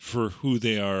for who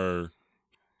they are.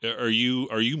 Are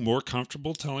you more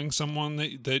comfortable telling someone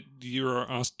that you're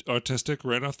autistic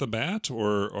right off the bat,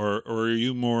 or are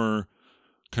you more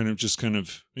kind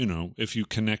of, if you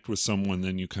connect with someone,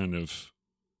 then you kind of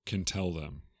can tell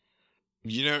them?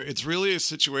 It's really a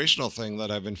situational thing that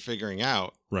I've been figuring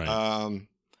out. Right.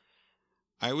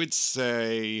 I would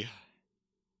say,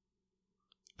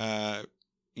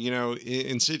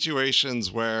 in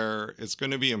situations where it's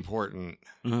going to be important,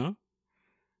 Uh-huh.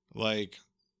 like,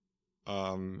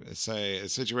 say a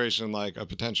situation like a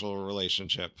potential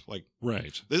relationship, like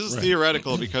Right. this is Right.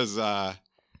 theoretical because, well,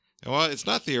 it's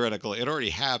not theoretical. It already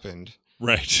happened.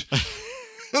 Right.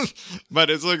 But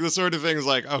it's like the sort of things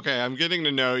like, okay, I'm getting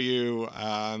to know you.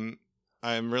 I'm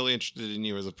really interested in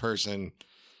you as a person.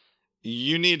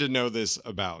 You need to know this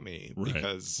about me Right,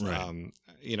 because, right.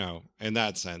 in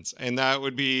that sense, and that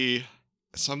would be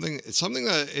something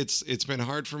that it's been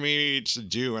hard for me to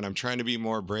do, and I'm trying to be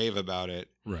more brave about it.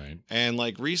 Right. And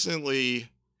like recently,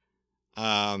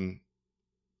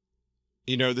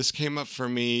 this came up for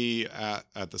me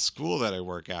at the school that I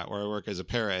work at, where I work as a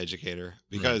paraeducator,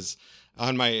 because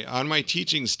on my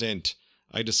teaching stint,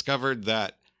 I discovered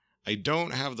that I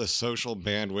don't have the social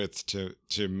bandwidth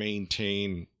to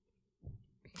maintain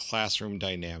classroom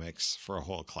dynamics for a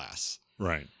whole class.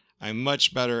 Right. I'm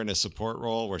much better in a support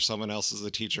role where someone else is the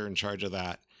teacher in charge of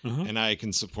that, Uh-huh. and I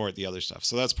can support the other stuff.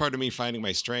 So that's part of me finding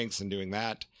my strengths and doing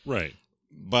that. Right.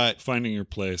 But Finding your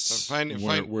place,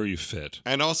 where you fit.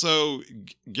 and also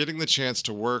getting the chance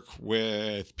to work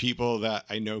with people that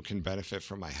I know can benefit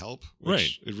from my help,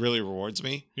 which it really rewards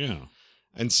me. Yeah.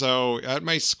 And so at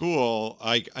my school,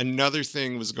 like another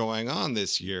thing was going on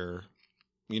this year.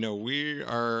 We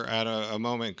are at a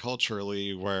moment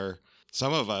culturally where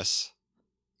some of us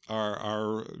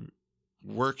are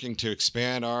working to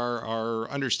expand our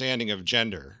understanding of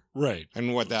gender Right.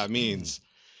 and what that means.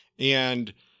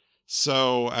 And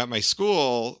so at my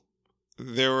school,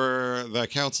 the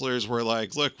counselors were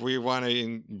like, look, we want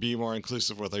to be more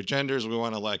inclusive with our genders. We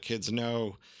want to let kids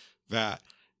know that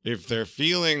if they're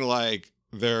feeling like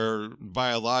their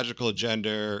biological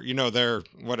gender, their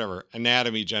whatever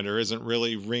anatomy gender isn't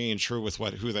really ringing true with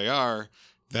who they are,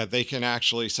 that they can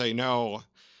actually say, no,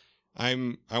 I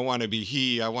want to be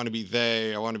he, I want to be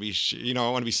they, I want to be she, I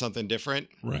want to be something different.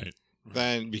 Right.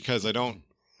 Than because I don't,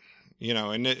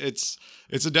 and it's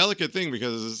a delicate thing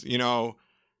because,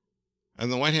 on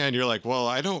the one hand, you're like, well,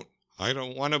 I don't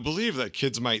want to believe that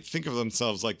kids might think of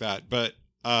themselves like that. But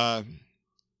at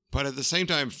the same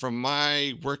time, from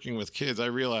my working with kids, I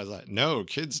realize that no,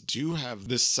 kids do have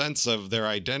this sense of their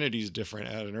identities different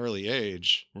at an early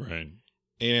age. Right.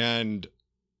 And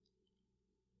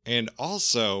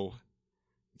also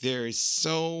there is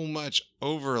so much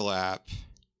overlap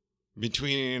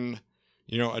between,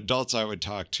 adults I would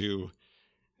talk to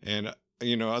and,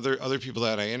 other people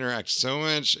that I interact,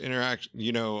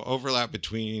 overlap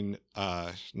between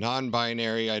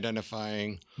non-binary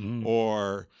identifying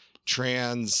or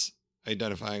trans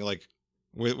identifying, like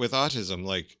with autism.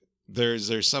 Like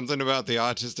there's something about the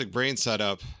autistic brain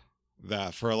setup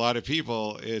that for a lot of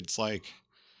people, it's like,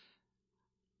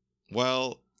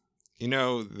 well,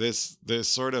 this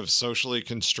sort of socially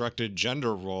constructed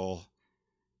gender role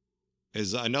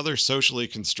is another socially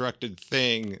constructed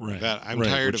thing that I'm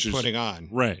tired of putting on.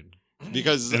 Right.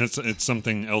 Because and it's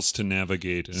something else to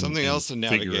navigate. Something else to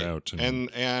navigate. Figure out.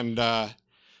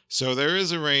 So there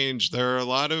is a range. There are a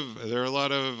lot of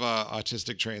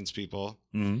autistic trans people.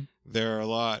 Mm-hmm. There are a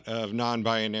lot of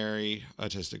non-binary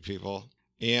autistic people.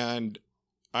 And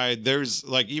there's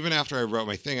like, even after I wrote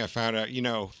my thing, I found out,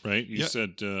 right. You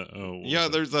said,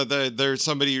 there's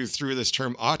somebody who threw this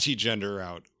term autigender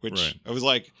out, which I was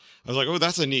like, oh,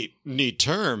 that's a neat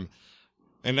term.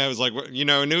 And I was like,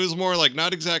 and it was more like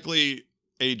not exactly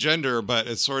a gender, but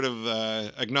it's sort of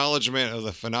acknowledgement of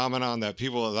the phenomenon that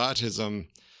people with autism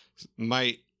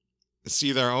might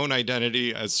see their own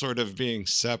identity as sort of being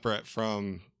separate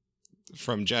from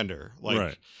gender.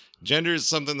 Like gender is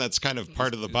something that's kind of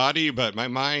part of the body, but my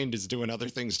mind is doing other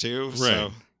things too. Right.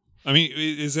 So, I mean,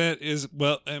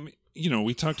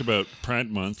 we talked about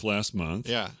Pride Month last month.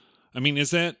 Yeah. I mean,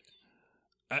 is that,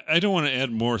 I don't want to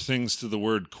add more things to the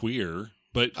word queer,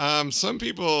 but some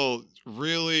people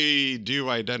really do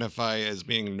identify as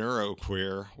being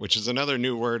neuroqueer, which is another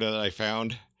new word that I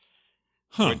found,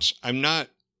 which I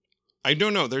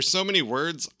don't know. There's so many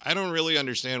words. I don't really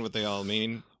understand what they all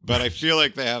mean, but I feel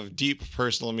like they have deep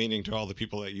personal meaning to all the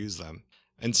people that use them.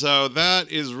 And so that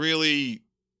is really,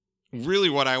 really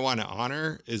what I want to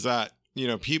honor is that,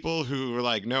 people who are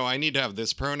like, no, I need to have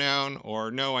this pronoun,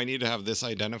 or no, I need to have this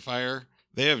identifier.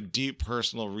 They have deep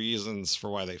personal reasons for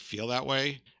why they feel that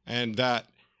way, and that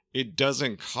it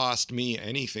doesn't cost me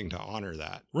anything to honor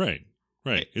that. Right.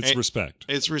 It's respect.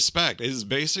 It's respect. It's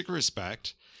basic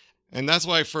respect. And that's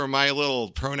why for my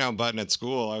little pronoun button at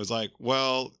school, I was like,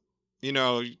 well, I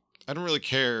don't really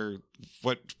care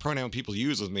what pronoun people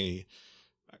use with me.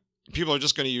 People are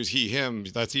just going to use he, him.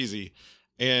 That's easy.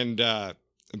 And,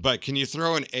 but can you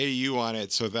throw an AU on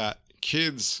it so that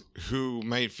kids who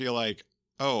might feel like,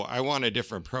 oh, I want a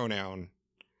different pronoun,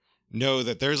 know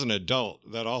that there's an adult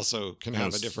that also can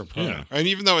have a different pronoun. Yeah. And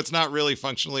even though it's not really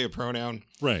functionally a pronoun.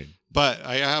 Right. But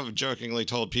I have jokingly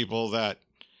told people that,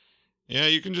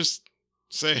 you can just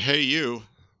say, hey, you.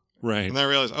 Right. And then I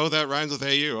realized, oh, that rhymes with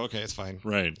AU. Okay, it's fine.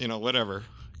 Right. Whatever.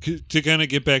 To kind of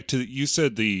get back to, you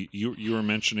said you were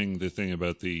mentioning the thing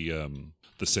about the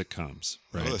sitcoms,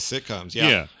 right? Oh, the sitcoms, yeah.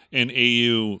 Yeah, and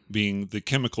AU being the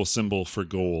chemical symbol for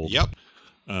gold. Yep.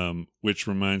 Which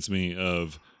reminds me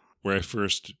of where I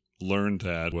first learned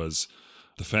that was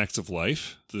The Facts of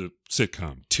Life, the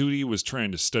sitcom. Tootie was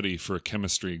trying to study for a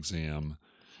chemistry exam,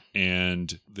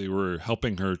 and they were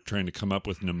helping her trying to come up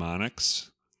with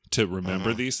mnemonics to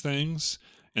remember these things.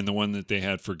 And the one that they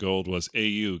had for gold was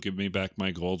AU, give me back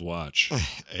my gold watch.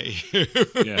 AU.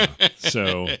 Yeah.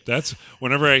 So that's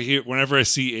whenever I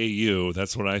see AU,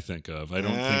 that's what I think of. I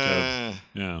don't think of.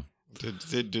 Yeah.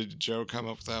 Did Joe come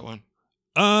up with that one?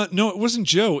 No, it wasn't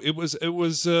Joe. It was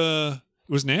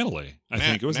Natalie. I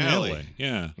think it was Natalie.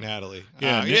 Yeah. Natalie.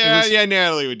 Yeah.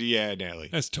 Natalie would do. Yeah, Natalie.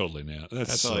 That's totally Natalie.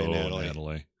 That's so totally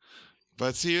Natalie.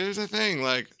 But see, here's the thing.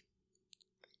 Like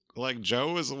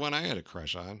Joe was the one I had a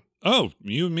crush on. Oh,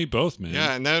 you and me both, man.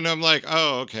 Yeah, and then I'm like,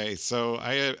 oh, okay. So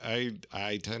I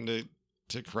tend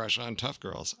to crush on tough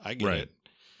girls. I get it.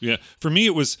 Yeah, for me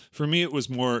it was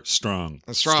more strong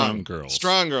girls. Strong girls.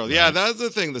 Right. Yeah, that's the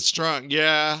thing. The strong.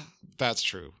 Yeah, that's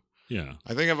true. Yeah,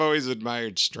 I think I've always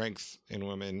admired strength in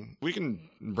women. We can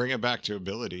bring it back to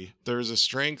ability. There's a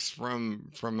strength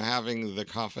from having the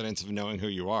confidence of knowing who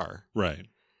you are. Right.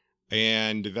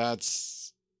 And that's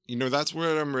what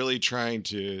I'm really trying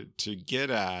to get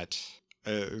at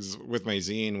is with my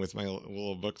zine, with my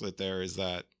little booklet there, is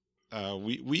that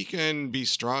we can be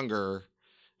stronger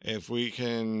if we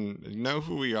can know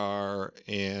who we are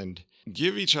and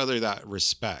give each other that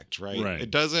respect, right?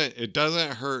 It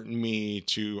doesn't hurt me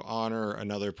to honor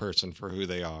another person for who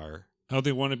they are. How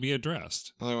they want to be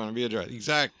addressed.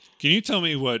 Exactly. Can you tell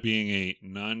me what being a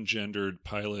non-gendered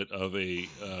pilot of a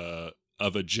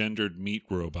gendered meat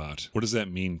robot, what does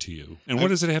that mean to you? And what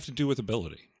does it have to do with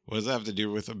ability? What does that have to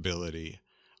do with ability?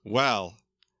 Well,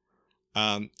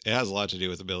 it has a lot to do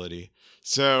with ability.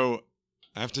 So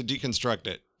I have to deconstruct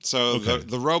it. So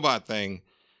the robot thing,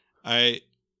 I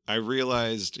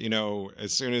realized,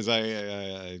 as soon as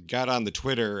I got on the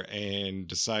Twitter and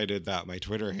decided that my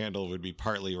Twitter handle would be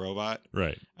partly robot,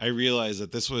 right? I realized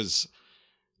that this was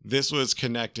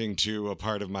connecting to a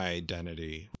part of my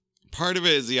identity. Part of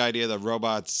it is the idea that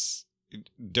robots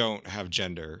don't have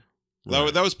gender.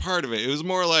 Right. That was part of it. It was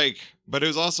more like, but it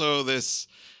was also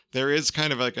there is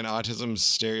kind of like an autism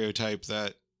stereotype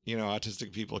that,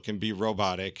 autistic people can be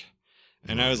robotic.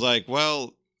 And right. I was like,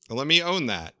 well, let me own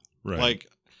that. Right.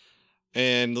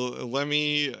 And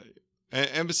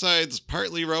besides,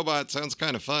 partly robot sounds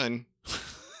kind of fun.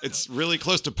 It's really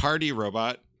close to party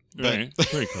robot. Right.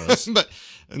 Very close.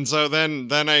 And so then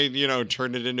I,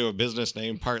 turned it into a business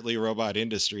name, Partly Robot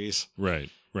Industries. Right.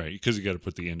 Because you got to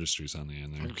put the industries on the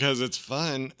end there. Because it's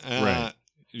fun. Right.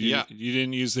 You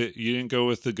didn't use it. You didn't go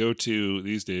with the go-to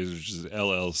these days, which is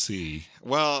LLC.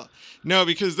 Well, no,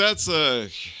 because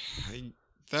that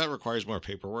requires more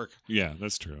paperwork. Yeah,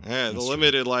 that's true. The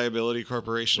Limited Liability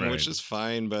Corporation, right. Which is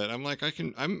fine, but I'm like,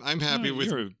 I'm happy with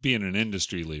you're being an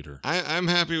industry leader. I'm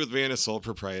happy with being a sole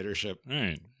proprietorship.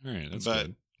 Right. That's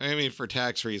good. I mean, for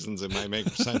tax reasons, it might make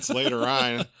sense later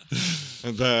on.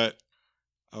 But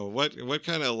what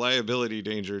kind of liability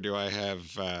danger do I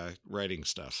have writing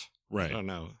stuff? Right. I don't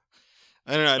know.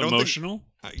 I don't emotional?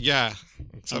 Yeah.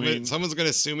 Someone's going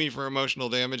to sue me for emotional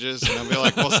damages, and I'll be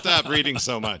like, well, stop reading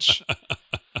so much.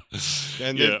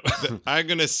 And I'm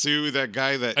going to sue that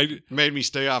guy that made me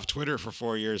stay off Twitter for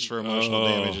 4 years for emotional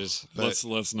damages. But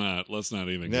let's not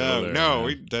even go there. No,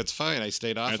 that's fine. I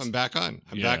stayed off. I'm back on.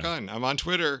 Back on. I'm on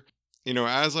Twitter.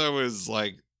 As I was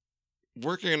like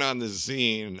working on the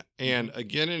zine and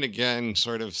again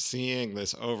sort of seeing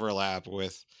this overlap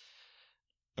with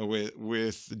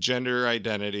gender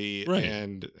identity, right.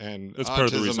 and that's autism part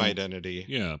of the reason, identity.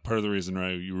 Yeah, part of the reason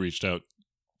why you reached out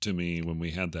to me when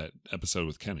we had that episode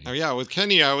with Kenny. Oh yeah, with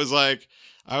Kenny, I was like,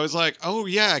 oh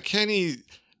yeah, Kenny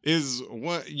is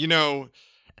what,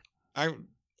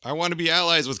 I want to be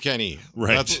allies with Kenny.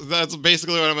 Right. That's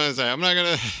basically what I'm going to say. I'm not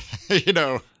going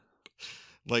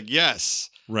to, yes.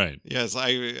 Right. Yes,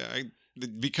 I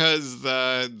because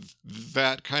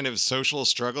that kind of social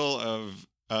struggle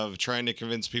of trying to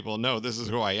convince people, no, this is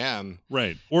who I am.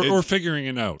 Right. Or figuring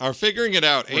it out. Or figuring it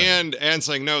out, right. and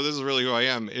saying, no, this is really who I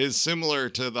am, is similar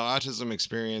to the autism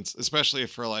experience, especially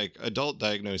for like adult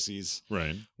diagnoses.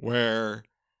 Right. Where,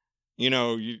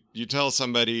 you tell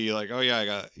somebody like, oh yeah, I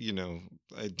got,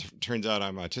 it turns out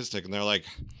I'm autistic, and they're like,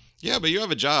 yeah, but you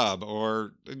have a job,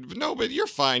 or no, but you're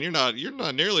fine. You're not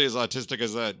nearly as autistic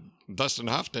as that Dustin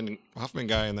Hoffman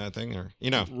guy in that thing, or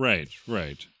Right.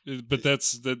 But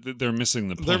they're missing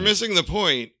the point. They're missing the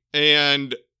point,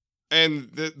 and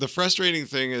the frustrating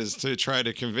thing is to try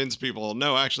to convince people,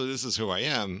 no, actually, this is who I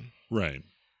am. Right.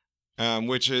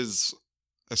 Which is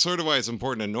sort of why it's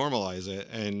important to normalize it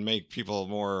and make people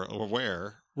more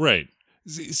aware. Right.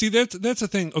 See, that's the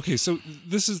thing. Okay, so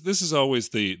this is always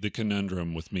the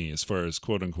conundrum with me as far as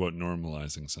quote unquote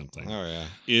normalizing something. Oh yeah.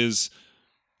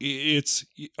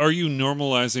 Are you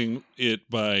normalizing it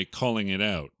by calling it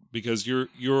out? Because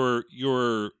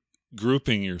you're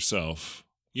grouping yourself.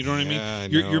 You know what I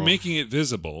mean? You're making it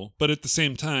visible, but at the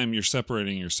same time you're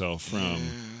separating yourself from. Yeah.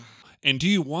 And do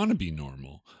you want to be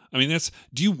normal? I mean,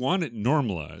 do you want it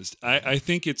normalized? I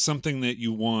think it's something that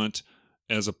you want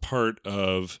as a part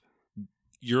of.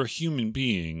 You're a human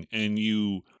being, and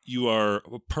you are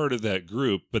a part of that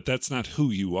group, but that's not who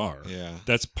you are. Yeah,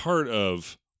 that's part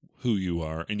of who you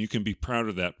are, and you can be proud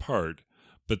of that part,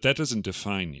 but that doesn't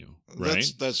define you,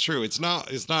 right? That's true. It's not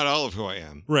all of who I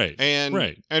am, right? And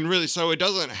really, so it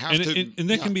doesn't have to, and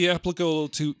that can be applicable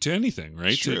to anything,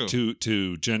 right? True.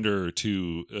 To gender,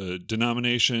 to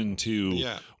denomination,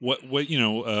 to what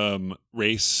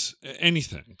race,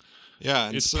 anything.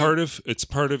 Yeah, it's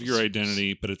part of your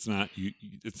identity, but it's not you.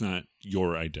 It's not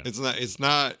your identity. It's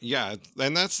not. Yeah,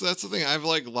 and that's the thing. I have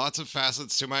like lots of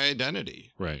facets to my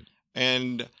identity, right?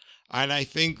 And I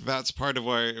think that's part of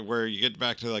where you get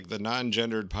back to like the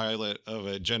non-gendered pilot of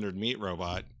a gendered meat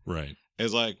robot, right?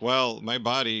 Is like, well, my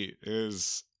body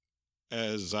is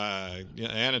as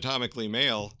anatomically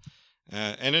male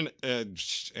and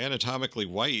anatomically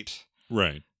white,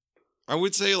 right? I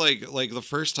would say like the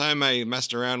first time I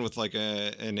messed around with like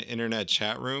an internet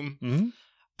chat room, mm-hmm.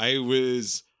 I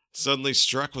was suddenly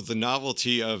struck with the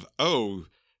novelty of, oh,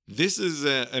 this is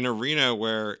an arena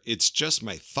where it's just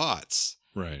my thoughts,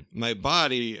 right? My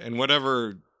body and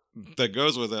whatever that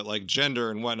goes with it, like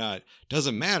gender and whatnot,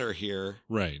 doesn't matter here,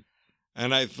 right?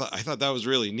 And I thought that was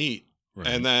really neat, right.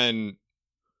 And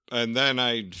then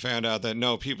I found out that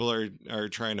no, people are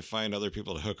trying to find other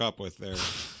people to hook up with there.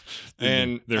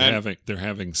 And they're having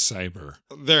cyber.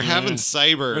 They're having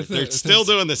cyber. They're still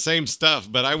doing the same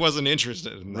stuff, but I wasn't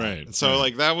interested in that. Right. So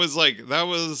that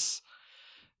was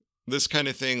this kind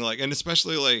of thing, like, and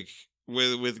especially like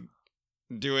with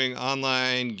doing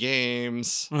online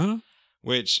games, uh-huh.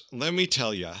 Which let me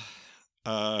tell you,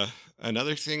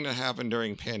 another thing that happened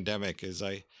during pandemic is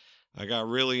I got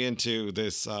really into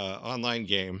this online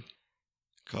game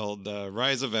called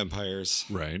Rise of Empires,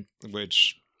 right?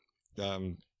 Which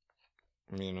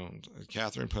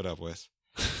Catherine put up with.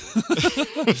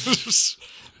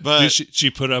 But she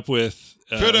put up with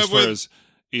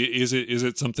is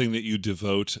it something that you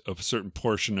devote a certain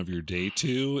portion of your day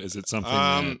to? Is it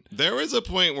something there was a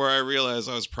point where I realized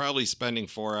I was probably spending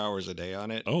 4 hours a day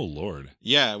on it. Oh Lord.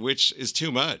 Yeah, which is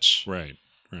too much. Right.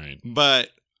 But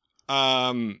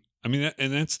I mean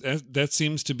that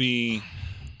seems to be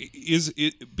is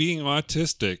it being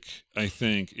autistic, I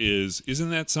think isn't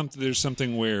that something there's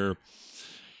something where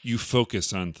you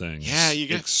focus on things. Yeah, you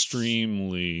get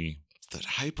extremely that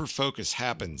hyper focus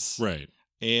happens. Right.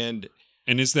 And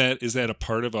is that a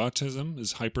part of autism?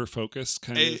 Is hyper focus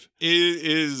kind of it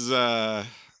is I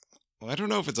don't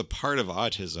know if it's a part of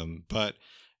autism, but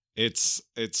it's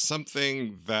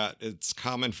something that it's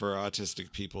common for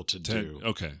autistic people to do.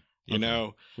 Okay. You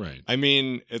know, right? I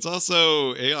mean, it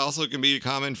also can be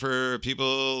common for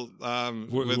people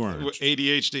with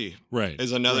ADHD. Right,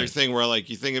 is another thing where like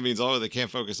you think it means they can't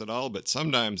focus at all, but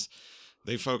sometimes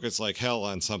they focus like hell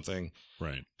on something.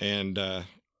 Right, and I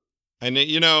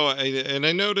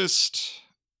noticed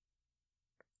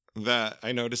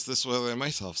this with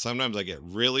myself. Sometimes I get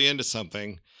really into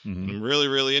something, mm-hmm. and I'm really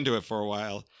really into it for a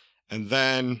while, and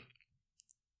then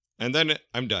I'm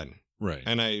done. Right.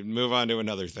 And I move on to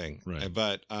another thing. Right.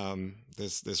 But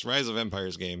this Rise of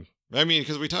Empires game, I mean,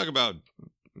 because we talk about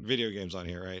video games on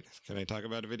here, right? Can I talk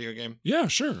about a video game? Yeah,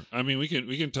 sure. I mean, we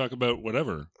can talk about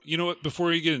whatever. You know what?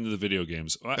 Before you get into the video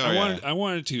games, I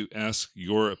wanted to ask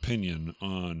your opinion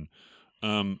on,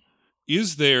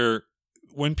 is there,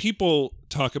 when people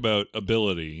talk about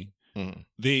ability,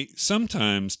 they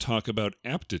sometimes talk about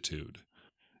aptitude.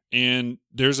 And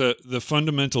there's the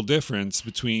fundamental difference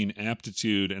between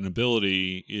aptitude and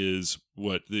ability is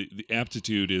what the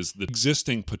aptitude is the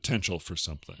existing potential for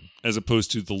something as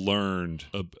opposed to the learned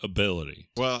ability.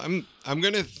 Well, I'm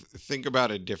going to think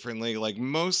about it differently. Like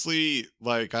mostly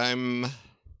like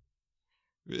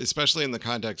especially in the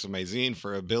context of my zine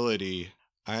for ability,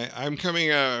 I'm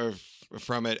coming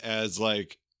from it as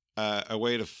like a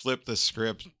way to flip the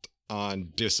script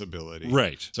on disability.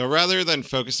 Right. So rather than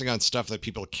focusing on stuff that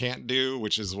people can't do,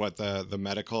 which is what the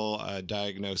medical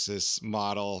diagnosis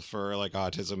model for like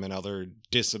autism and other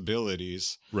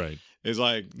disabilities right is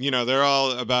like, they're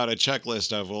all about a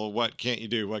checklist of, well, what can't you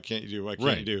do? What can't you do? What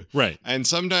can't you do? Right. And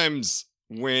sometimes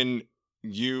when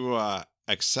you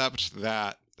accept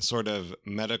that sort of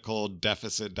medical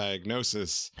deficit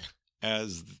diagnosis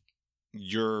as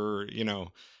your,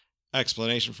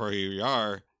 explanation for who you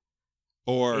are,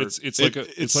 or it's like a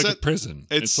prison.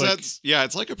 It's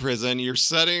like a prison. You're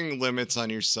setting limits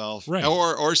on yourself, right?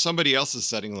 Or somebody else is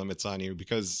setting limits on you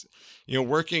because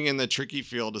working in the tricky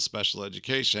field of special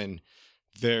education,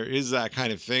 there is that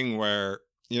kind of thing where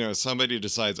somebody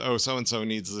decides, oh, so and so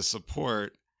needs the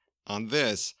support on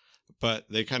this, but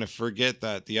they kind of forget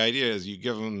that the idea is you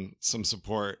give them some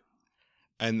support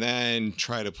and then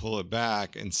try to pull it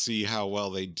back and see how well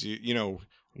they do.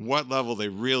 What level they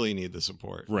really need the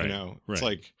support. Right.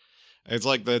 It's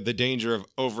like the danger of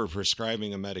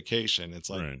overprescribing a medication. It's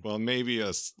like, well, maybe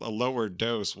a lower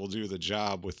dose will do the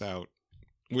job without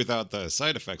the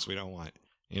side effects we don't want,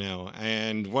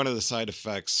 and one of the side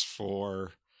effects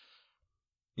for,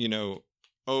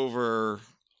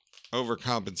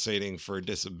 overcompensating for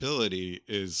disability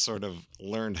is sort of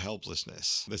learned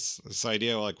helplessness. This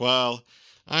idea like, well,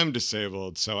 I'm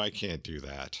disabled, so I can't do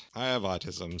that. I have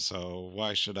autism, so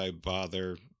why should I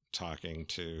bother talking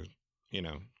to,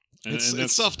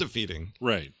 it's self-defeating.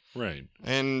 Right.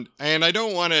 And I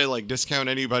don't want to like discount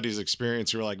anybody's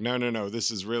experience who are like, no,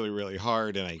 this is really, really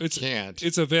hard and I can't.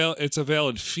 It's a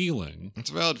valid feeling.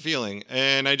 It's a valid feeling.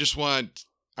 And I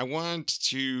want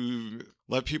to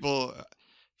let people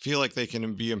feel like they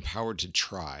can be empowered to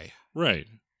try. Right.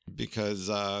 Because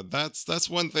that's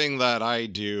one thing that I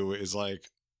do is like,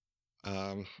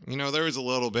 there was a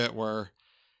little bit where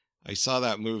I saw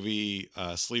that movie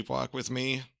Sleepwalk with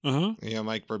Me.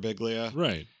 Mike Birbiglia.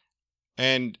 Right.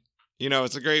 And,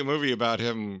 it's a great movie about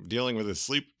him dealing with his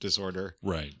sleep disorder.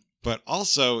 Right. But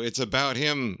also it's about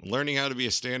him learning how to be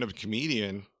a stand-up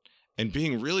comedian and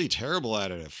being really terrible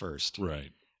at it at first.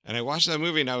 Right. And I watched that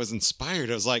movie and I was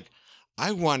inspired. I was like,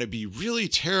 I want to be really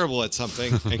terrible at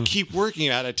something and keep working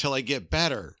at it till I get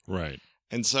better. Right.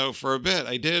 And so for a bit,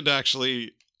 I did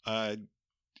actually end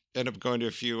up going to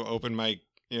a few open mic,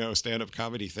 stand-up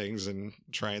comedy things and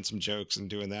trying some jokes and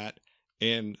doing that.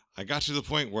 And I got to the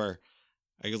point where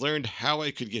I learned how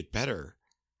I could get better.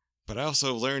 But I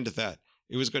also learned that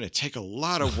it was going to take a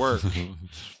lot of work.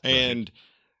 And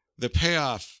the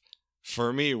payoff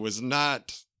for me was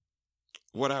not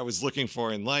what I was looking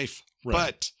for in life,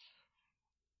 but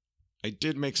I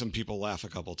did make some people laugh a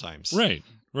couple times. Right.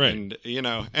 And,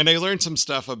 and I learned some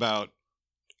stuff about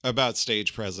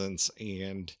stage presence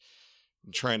and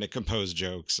trying to compose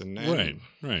jokes and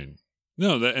right.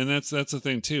 No, that's the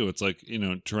thing too. It's like,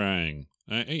 trying,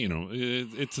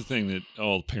 it's a thing that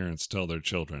all parents tell their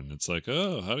children. It's like,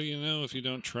 oh, how do you know if you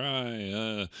don't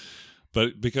try?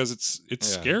 But because it's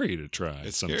scary to try.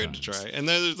 It's sometimes. scary to try. And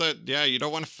then there's that, you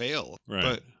don't want to fail.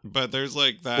 Right. But there's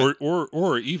like that.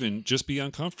 Or even just be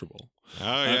uncomfortable.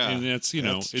 Oh, yeah. And that's,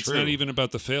 it's true. Not even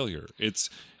about the failure. It's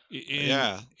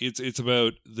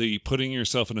about the putting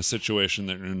yourself in a situation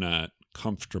that you're not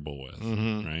comfortable with.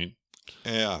 Mm-hmm. Right.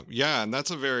 Yeah. Yeah. And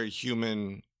that's a very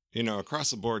human,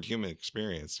 across the board human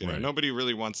experience. Nobody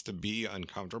really wants to be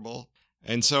uncomfortable.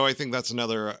 And so I think that's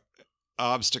another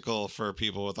obstacle for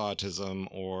people with autism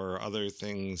or other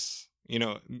things,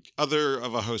 other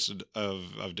of a host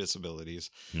of disabilities,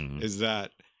 is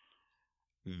that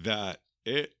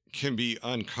it can be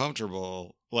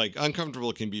uncomfortable. Like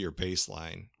uncomfortable can be your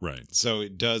baseline. Right. So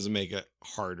it does make it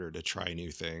harder to try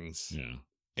new things. Yeah.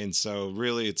 And so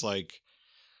really it's like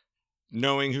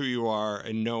knowing who you are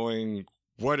and knowing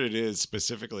what it is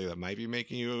specifically that might be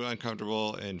making you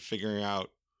uncomfortable and figuring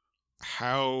out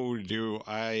how do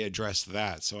I address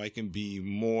that so I can be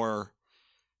more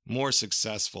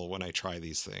successful when I try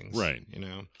these things. Right.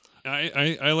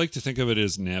 I like to think of it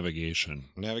as navigation.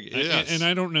 Yes. And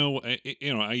I don't know,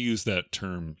 I use that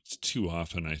term too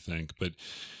often, I think, but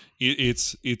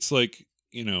it's like,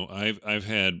 I've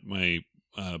had my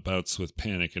bouts with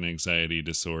panic and anxiety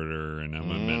disorder, and I'm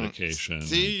on medication.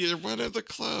 See, you're one of the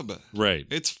club. Right.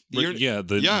 It's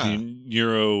the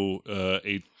neuro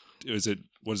is it,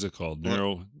 what is it called?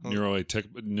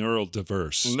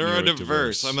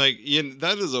 Neurodiverse. I'm like,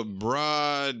 that is a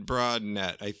broad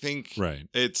net. I think right.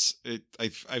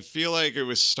 I feel like it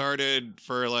was started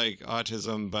for like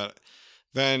autism, but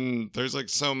then there's like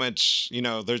so much,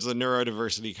 there's the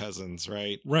neurodiversity cousins,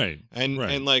 right? Right.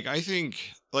 And like, I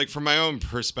think like from my own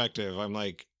perspective, I'm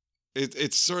like,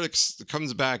 it sort of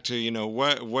comes back to,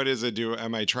 what is it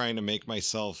am I trying to make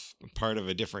myself part of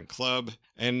a different club?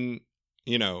 And,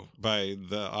 by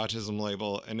the autism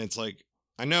label. And it's like,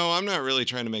 I know I'm not really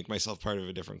trying to make myself part of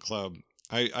a different club.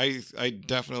 I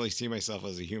definitely see myself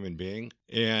as a human being.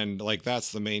 And like,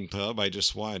 that's the main club. I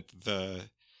just want the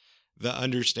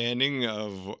understanding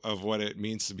of what it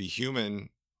means to be human,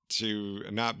 to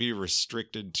not be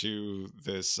restricted to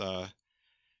this, this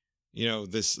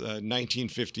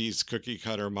 1950s cookie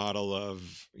cutter model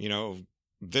of,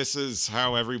 this is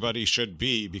how everybody should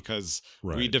be because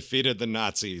we defeated the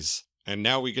Nazis and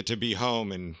now we get to be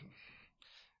home, and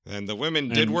the women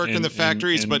did work in the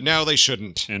factories, but now they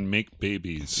shouldn't. And make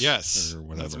babies. Yes. Or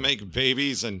whatever. Let's make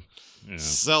babies and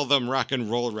sell them rock and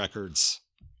roll records.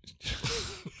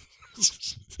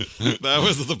 That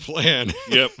was the plan.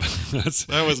 Yep.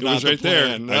 That was not the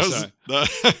plan.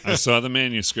 I saw the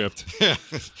manuscript. Yeah.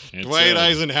 Dwight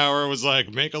Eisenhower was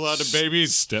like, make a lot of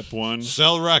babies. Step 1.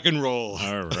 Sell rock and roll.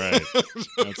 All right.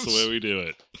 That's the way we do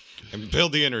it. And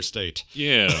build the interstate.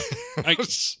 Yeah.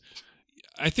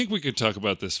 I think we could talk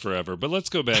about this forever, but let's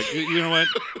go back. You know what?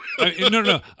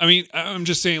 No. I mean, I'm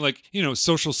just saying, like,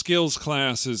 social skills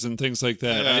classes and things like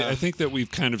that. Yeah. I think that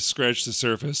we've kind of scratched the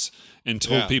surface and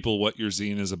told people what your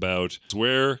zine is about.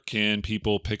 Where can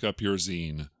people pick up your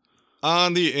zine?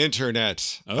 On the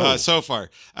internet. So far.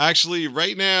 Actually,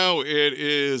 right now, it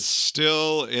is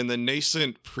still in the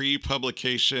nascent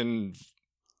pre-publication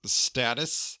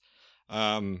status.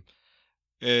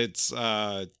 It's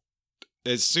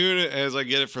as soon as I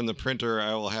get it from the printer,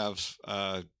 I will have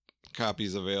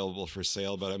copies available for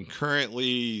sale. But I'm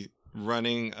currently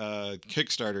running a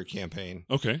Kickstarter campaign.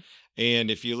 Okay.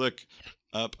 And if you look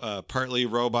up Partly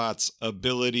Robots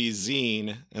Ability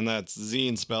Zine, and that's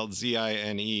zine spelled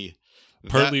Z-I-N-E.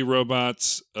 Partly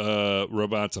Robots,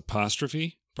 robots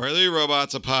apostrophe? Partly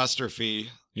Robots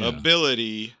apostrophe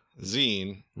Ability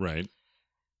Zine. Right.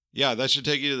 Yeah, that should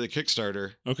take you to the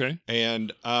Kickstarter. Okay.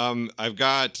 And I've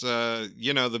got the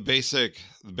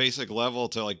basic level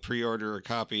to like pre-order a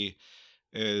copy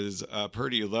is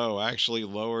pretty low, actually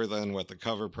lower than what the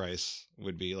cover price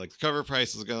would be. Like the cover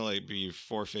price is going to like be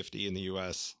 $4.50 in the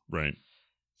US. Right.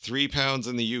 £3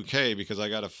 in the UK because I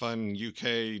got a fun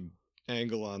UK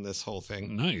angle on this whole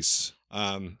thing. Nice.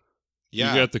 Yeah.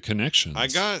 You got the connections. I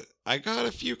got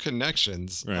a few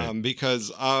connections. Right.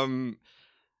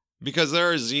 Because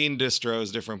there are zine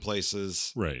distros different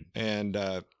places. Right. And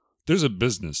there's a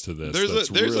business to this.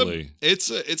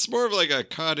 It's more of like a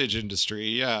cottage industry.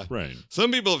 Yeah. Right.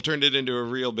 Some people have turned it into a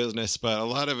real business, but a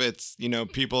lot of it's,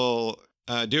 people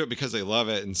do it because they love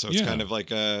it. And so it's kind of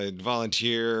like a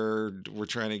volunteer, we're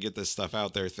trying to get this stuff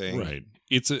out there thing. Right.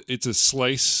 It's a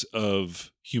slice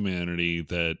of humanity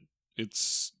that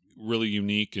it's really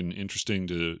unique and interesting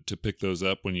to pick those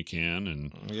up when you can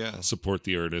and support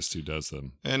the artist who does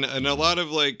them. And a lot of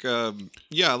like, a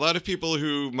lot of people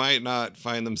who might not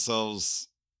find themselves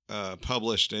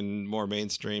published in more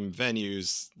mainstream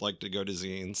venues like to go to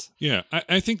zines. Yeah,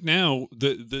 I think now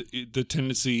the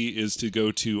tendency is to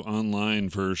go to online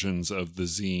versions of the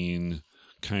zine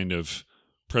kind of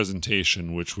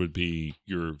presentation, which would be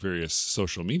your various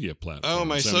social media platforms. Oh,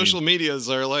 my social medias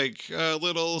are like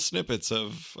little snippets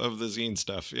of the zine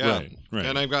stuff. Yeah, right.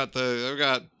 And I've got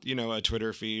a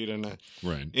Twitter feed and a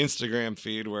Instagram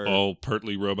feed where all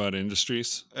Partly Robot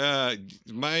Industries.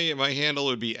 My handle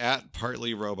would be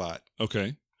 @PartlyRobot.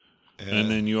 Okay, and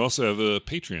then you also have a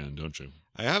Patreon, don't you?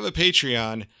 I have a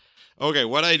Patreon. Okay,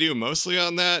 what I do mostly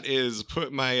on that is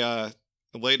put my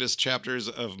latest chapters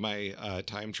of my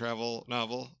time travel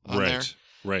novel on there.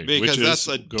 Right. Because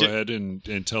go ahead and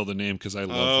tell the name because I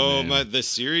love the name. The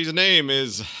series name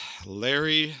is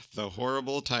Larry the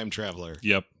Horrible Time Traveler.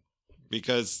 Yep.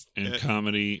 Because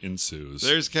comedy ensues.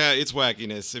 It's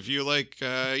wackiness. If you like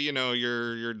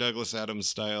your Douglas Adams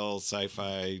style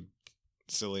sci-fi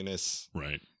silliness.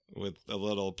 Right. With a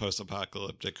little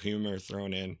post-apocalyptic humor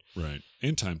thrown in. Right.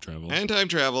 And time travel. And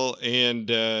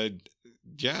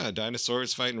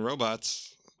dinosaurs fighting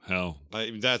robots. hell.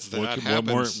 That What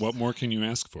happens. what more can you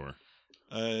ask for?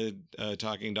 A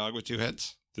talking dog with two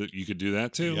heads. That you could do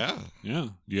that too? Yeah. Yeah.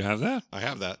 Do you have that? I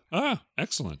have that. Ah,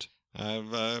 excellent.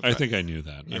 I think I knew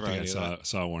that. I think I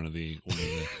saw one of the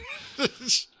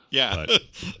yeah. But,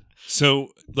 so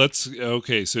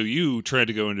so you tried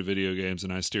to go into video games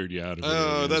and I steered you out of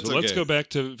video games. That's okay. Let's okay. go back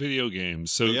to video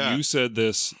games. So you said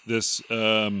this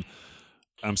I'm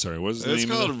sorry, what was the name?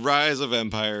 It's called Rise of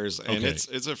Empires, and Okay.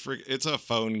 it's a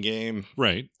phone game.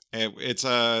 Right. It's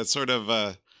a sort of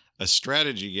a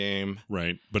strategy game.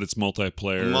 Right. But it's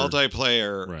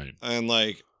multiplayer. Right. And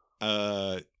like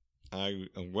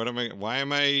why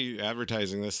am I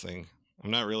advertising this thing?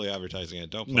 I'm not really advertising it.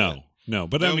 Don't play it. No,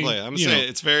 but Don't I mean, play it. I'm saying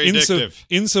it's very addictive.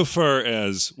 Insofar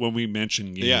as when we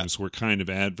mention games, we're kind of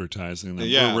advertising them.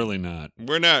 Yeah. We're really not.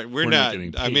 We're not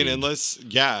getting I mean, paid. unless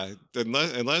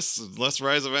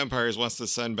Rise of Empires wants to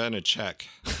send Ben a check.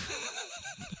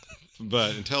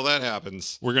 But until that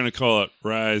happens, We're going to call it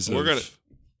Rise of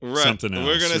something else.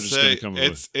 We're gonna just say come up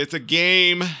it's a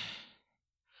game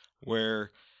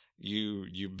where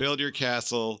you build your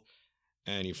castle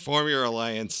and you form your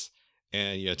alliance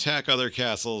and you attack other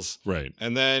castles, right.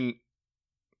 and then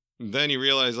you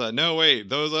realize that no, wait,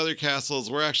 those other castles,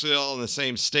 we're actually all in the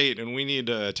same state and we need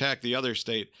to attack the other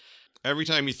state. Every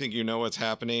time you think you know what's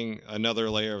happening, another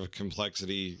layer of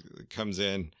complexity comes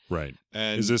in. Right.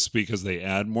 And is this because they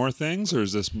add more things, or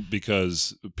is this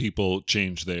because people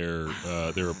change their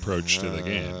approach to the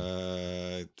game,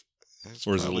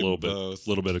 or is it a little both.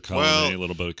 bit of colony, a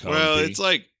little bit of colony? Well, it's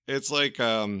like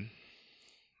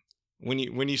when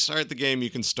you start the game,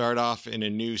 you can start off in a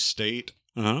new state,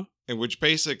 which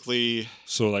basically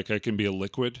so like I can be a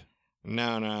liquid.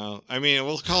 No. I mean,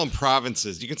 we'll call them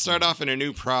provinces. You can start off in a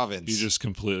new province. You just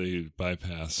completely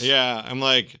bypass. Yeah, I'm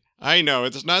like, I know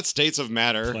it's not states of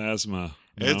matter. Plasma.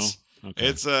 No?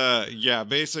 It's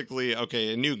basically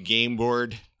a new game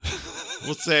board.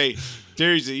 We'll say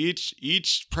there's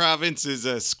each province is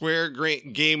a square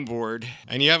game board,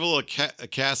 and you have a little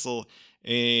castle.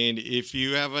 And if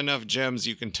you have enough gems,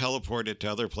 you can teleport it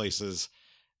to other places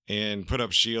and put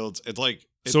up shields.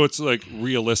 It's like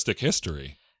realistic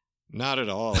history. Not at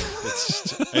all.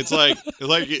 It's like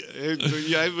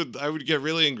I would get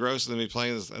really engrossed in me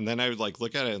playing this, and then I would like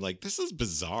look at it and like, this is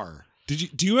bizarre. Do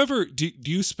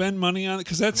you spend money on it?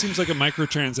 Because that seems like a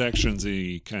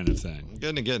microtransactions-y kind of thing. I'm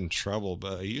gonna get in trouble,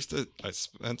 but I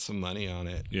spent some money on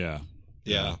it. Yeah.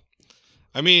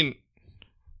 I mean,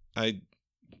 I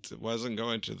wasn't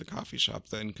going to the coffee shop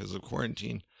then because of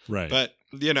quarantine. Right. But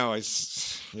I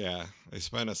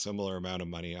spent a similar amount of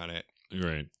money on it.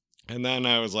 Right. And then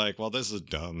I was like, well, this is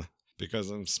dumb because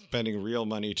I'm spending real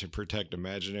money to protect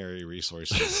imaginary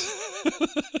resources.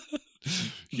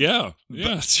 Yeah,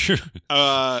 it's true.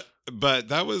 But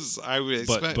that was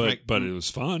but it was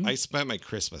fun. I spent my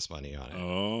Christmas money on it.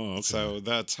 Oh, okay. So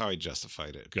that's how I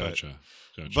justified it. Gotcha.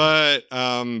 But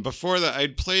before that,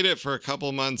 I'd played it for a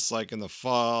couple months, like in the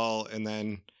fall, and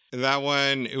then that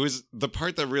one, it was the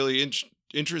part that really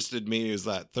interested me is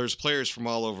that there's players from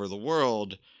all over the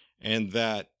world, and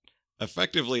that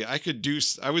effectively I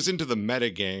was into the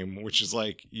meta game, which is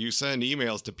like you send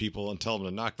emails to people and tell them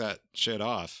to knock that shit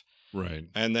off. Right.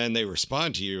 And then they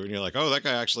respond to you and you're like, oh, that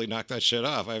guy actually knocked that shit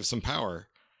off. I have some power.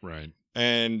 Right.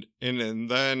 And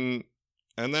then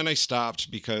I stopped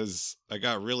because I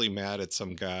got really mad at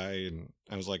some guy and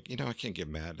I was like, I can't get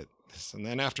mad at this. And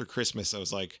then after Christmas, I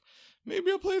was like,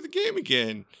 maybe I'll play the game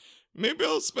again. Maybe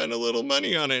I'll spend a little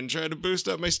money on it and try to boost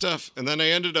up my stuff. And then I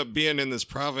ended up being in this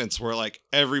province where like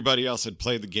everybody else had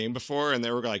played the game before and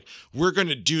they were like, we're going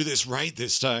to do this right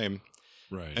this time.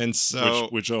 Right. And so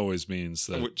which always means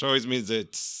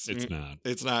it's not.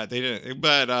 It's not. They didn't.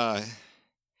 But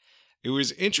it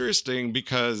was interesting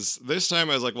because this time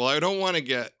I was like, well, I don't want to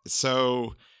get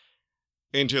so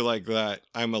into like that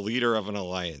I'm a leader of an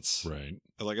alliance. Right.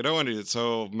 Like I don't want to do it.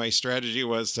 So my strategy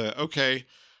was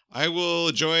I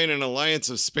will join an alliance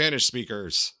of Spanish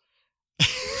speakers.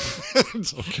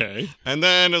 Okay. And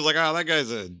then it was like, oh, that guy's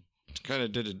kind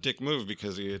of did a dick move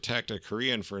because he attacked a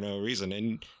Korean for no reason.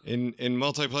 And in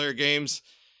multiplayer games,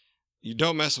 you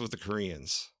don't mess with the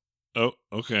Koreans. Oh,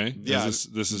 okay. Yeah.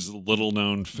 This is a little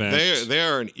known fact. They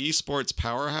are an esports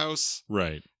powerhouse.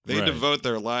 Right. They devote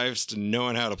their lives to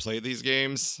knowing how to play these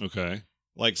games. Okay.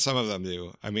 Like some of them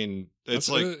do. I mean, it's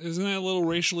isn't that a little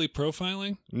racially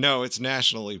profiling? No, it's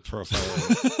nationally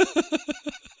profiling.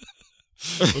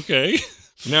 Okay.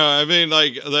 No, I mean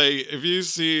like if you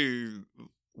see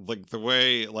like the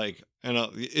way like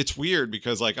it's weird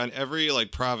because like on every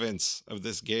like province of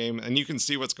this game, and you can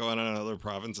see what's going on in other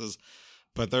provinces,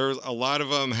 but there's a lot of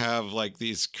them have like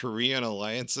these Korean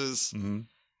alliances. Mm-hmm.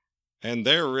 and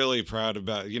they're really proud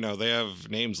about, they have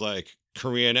names like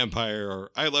Korean Empire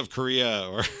or I Love Korea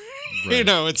or Right.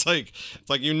 it's like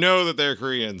that they're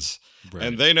Koreans Right.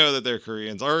 and they know that they're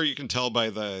Koreans, or you can tell by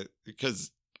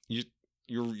because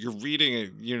you're reading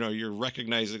it, you're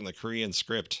recognizing the Korean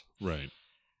script. Right.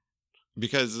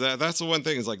 Because that's the one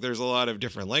thing is like there's a lot of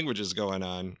different languages going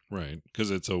on. Right. Because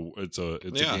it's a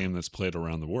game that's played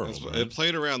around the world. Right? It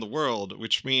played around the world,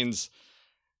 which means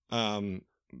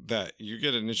that you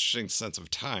get an interesting sense of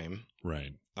time.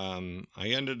 Right. I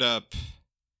ended up,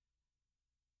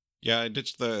 I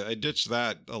ditched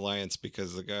that alliance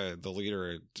because the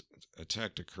leader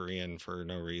attacked a Korean for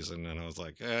no reason, and I was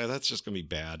like, that's just gonna be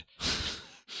bad.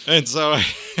 And so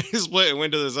I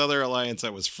went to this other alliance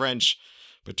that was French,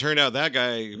 but turned out that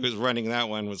guy who was running that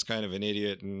one was kind of an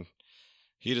idiot, and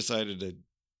he decided to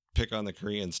pick on the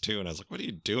Koreans too. And I was like, "What are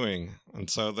you doing?" And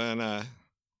so then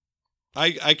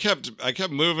I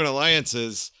kept moving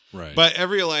alliances, Right. but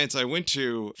every alliance I went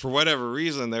to, for whatever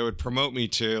reason, they would promote me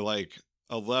to like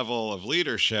a level of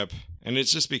leadership, and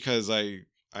it's just because I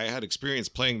had experience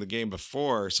playing the game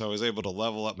before, so I was able to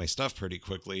level up my stuff pretty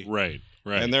quickly. Right.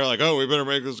 Right. And they're like, "Oh, we better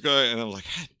make this guy," and I'm like,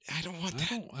 "I don't want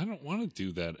that. I don't want to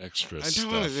do that extra I stuff.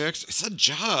 don't want to do extra. It's a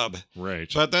job." Right.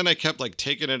 But then I kept like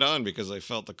taking it on because I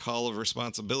felt the call of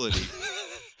responsibility.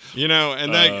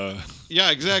 And that,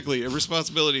 yeah, exactly. A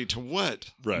responsibility to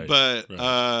what? Right. But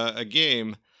right. A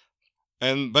game.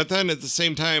 But then at the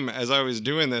same time, as I was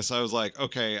doing this, I was like,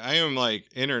 okay, I am like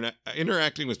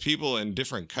interacting with people in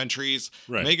different countries,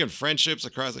 Right. making friendships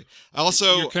across.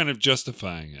 Also, you're kind of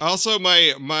justifying it. Also,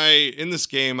 my in this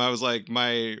game, I was like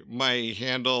my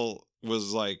handle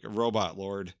was like Robot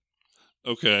Lord.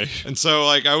 Okay. And so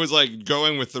like I was like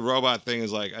going with the robot thing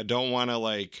is like I don't want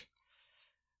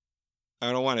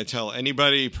to tell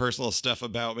anybody personal stuff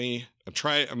about me. I'm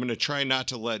going to try not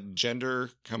to let gender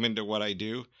come into what I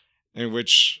do,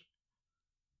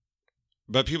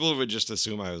 but people would just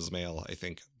assume I was male, I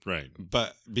think. Right.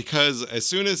 But because as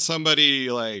soon as somebody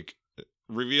like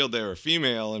revealed they were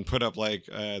female and put up like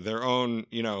their own,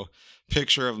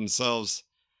 picture of themselves,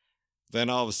 then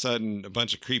all of a sudden a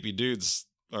bunch of creepy dudes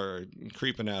are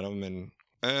creeping at them, and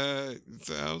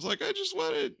so I was like, I just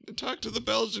want to talk to the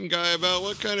Belgian guy about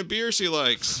what kind of beers he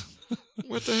likes.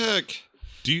 What the heck?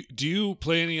 Do you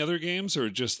play any other games or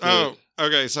just? Oh,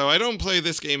 okay. So I don't play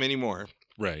this game anymore.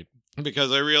 Right.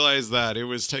 Because I realized that it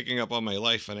was taking up all my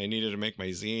life, and I needed to make my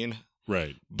zine.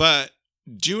 Right. But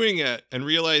doing it and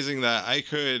realizing that I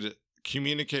could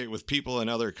communicate with people in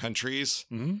other countries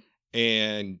Mm-hmm.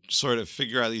 and sort of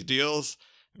figure out these deals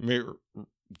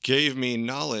gave me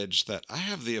knowledge that I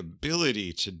have the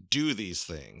ability to do these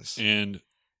things. And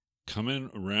coming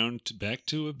around back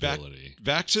to ability.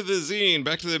 Back to the zine,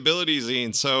 back to the ability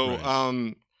zine. So,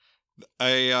 Right.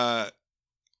 a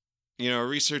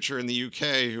researcher in the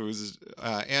UK who was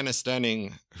Anna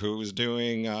Stenning, who was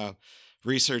doing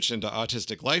research into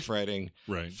autistic life writing,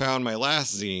 Right. found my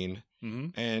last zine,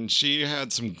 Mm-hmm. and she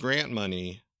had some grant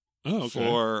money Oh, okay.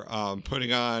 for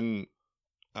putting on,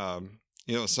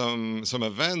 some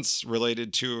events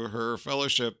related to her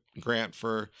fellowship grant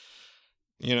for,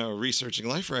 researching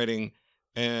life writing.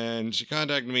 And she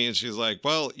contacted me and she's like,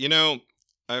 well,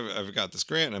 I've got this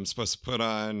grant and I'm supposed to put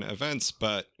on events,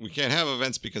 but we can't have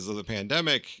events because of the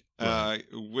pandemic. Right.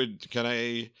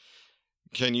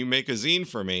 Can you make a zine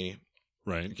for me?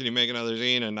 Right. Can you make another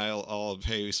zine and I'll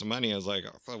pay you some money? I was like,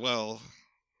 well,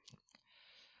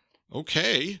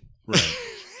 okay. Right.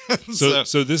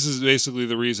 So this is basically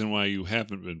the reason why you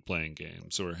haven't been playing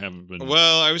games or haven't been.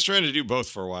 Well, I was trying to do both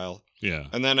for a while. Yeah.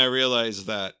 And then I realized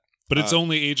that. But it's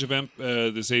only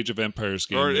this Age of Empires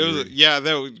game. Or it was,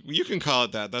 you can call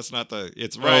it that. That's not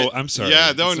it's right. Oh, I'm sorry.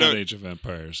 Yeah, it's not Age of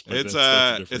Empires. But It's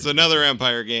that's a different it's another game.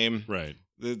 Empire game. Right.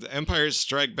 The Empires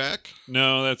Strike Back.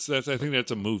 No, that's. I think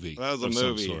that's a movie. That was a of some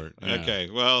movie. sort. Yeah. Okay.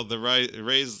 Well,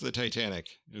 Raise the Titanic.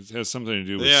 It has something to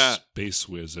do with space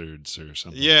wizards or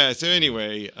something. Yeah. So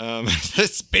anyway, the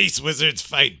Space Wizards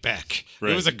Fight Back.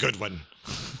 Right. It was a good one.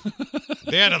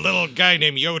 They had a little guy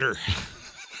named Yoder.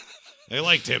 I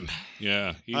liked him.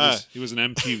 Yeah, he was an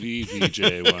MTV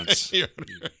VJ once.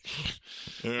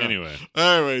 Anyway.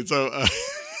 All right, so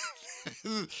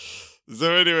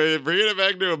anyway, bringing it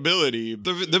back to ability,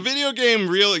 the video game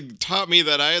really taught me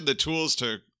that I had the tools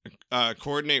to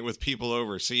coordinate with people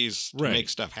overseas to make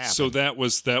stuff happen. So that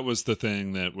was the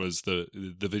thing that was the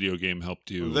video game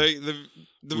helped you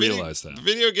realize that. The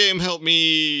video game helped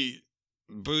me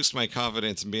boost my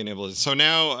confidence in being able to. So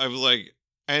now I was like,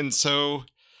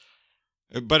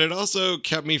 but it also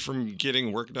kept me from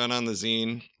getting work done on the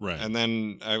zine. Right. And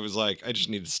then I was like, I just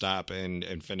need to stop and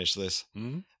finish this.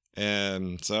 Mm-hmm.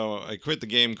 And so I quit the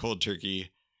game cold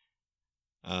turkey.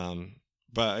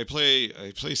 But I play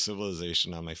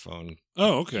Civilization on my phone.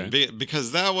 Oh, okay.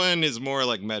 Because that one is more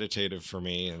like meditative for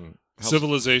me and helps.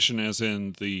 Civilization, as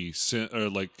in the Sid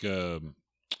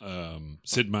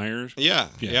Meier's. Yeah.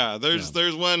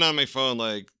 There's one on my phone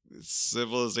like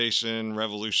Civilization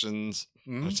Revolutions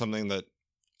or something that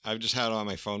I've just had on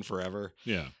my phone forever.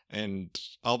 Yeah. And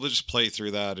I'll just play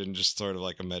through that in just sort of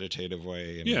like a meditative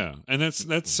way. And that's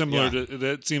similar to,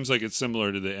 that seems like it's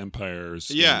similar to the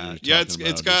Empires.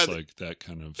 It's got like that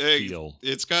kind of feel.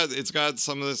 It's got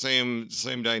some of the same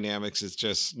dynamics. It's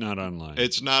just not online.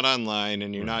 It's not online,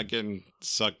 and you're not getting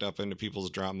sucked up into people's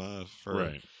drama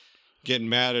for getting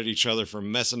mad at each other for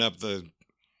messing up the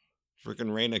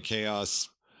freaking reign of chaos.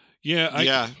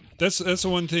 That's the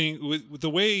one thing with the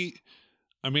way.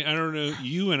 I mean, I don't know.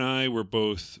 You and I were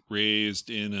both raised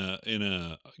in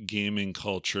a gaming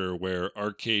culture where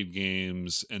arcade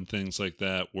games and things like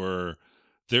that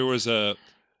there was a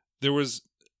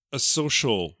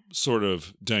social sort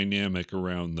of dynamic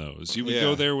around those. You would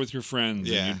go there with your friends,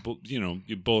 and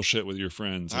you bullshit with your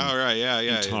friends. And,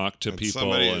 you talk to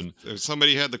people, if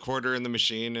somebody had the quarter in the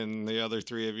machine, and the other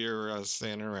three of you were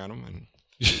standing around them, and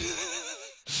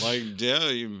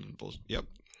yep.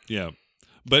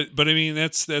 But I mean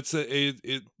that's the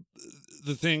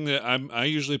thing that I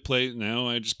usually play now.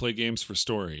 I just play games for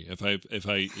story. If I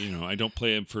I don't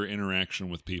play them for interaction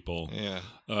with people. Yeah.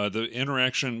 The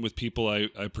interaction with people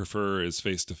I prefer is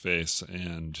face to face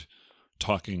and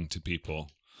talking to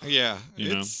people. Yeah.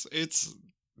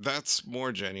 That's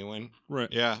more genuine. Right.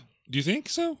 Yeah. Do you think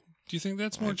so? Do you think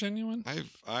that's more genuine?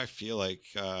 I feel like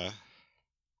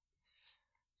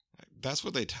that's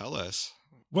what they tell us.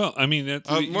 Well, I mean, that's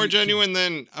more genuine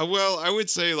than I would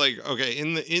say, like, okay,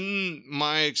 in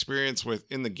my experience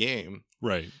in the game,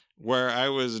 right, where I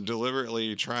was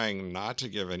deliberately trying not to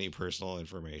give any personal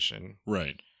information,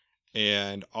 right,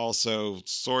 and also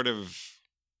sort of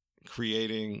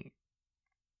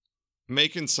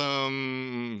making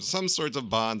some sorts of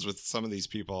bonds with some of these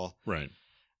people, right,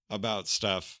 about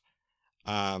stuff.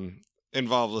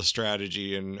 Involved with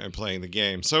strategy and playing the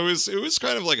game. So it was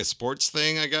kind of like a sports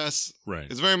thing, I guess. Right.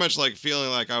 It's very much like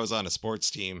feeling like I was on a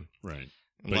sports team. Right.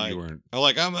 But you weren't.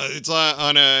 Like it's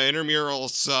on a intramural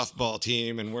softball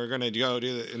team, and we're gonna go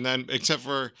do it. And then, except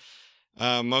for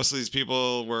most of these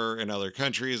people were in other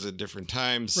countries at different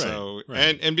times. Right. So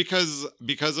right. and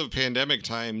because of pandemic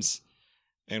times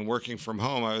and working from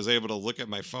home, I was able to look at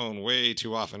my phone way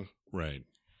too often. Right.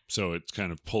 So it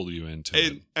kind of pulled you into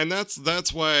it. And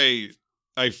that's why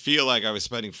I feel like I was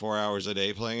spending 4 hours a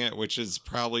day playing it, which is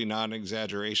probably not an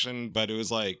exaggeration, but it was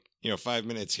like, 5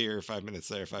 minutes here, 5 minutes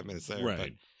there, 5 minutes there.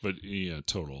 Right. But yeah,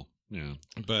 total. Yeah.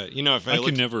 But if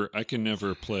I can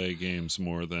never play games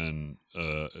more than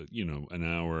an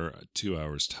hour, 2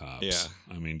 hours tops.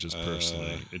 Yeah. I mean, just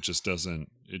personally, it just doesn't.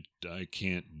 I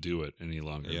can't do it any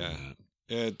longer than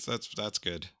that. That's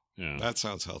good. Yeah. That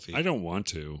sounds healthy. I don't want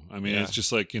to. I mean, it's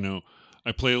just like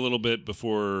I play a little bit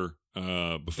before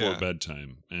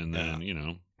bedtime, and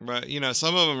then But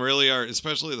some of them really are,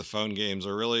 especially the phone games,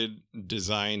 are really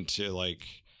designed to like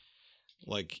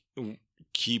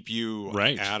keep you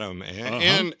at them,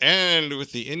 and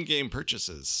with the in-game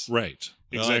purchases, right?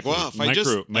 Exactly. Like, well,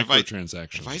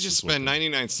 microtransactions. If I just spend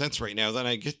 99 cents right now, then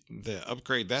I get the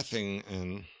upgrade that thing,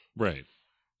 and right.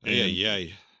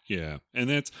 Yeah. And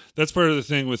that's part of the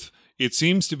thing with. It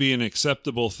seems to be an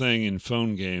acceptable thing in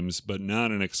phone games, but not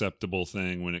an acceptable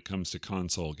thing when it comes to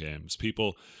console games.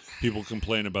 People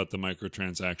complain about the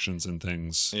microtransactions and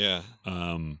things. Yeah.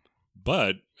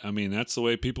 But I mean, that's the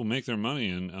way people make their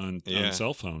money on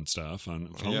cell phone stuff, on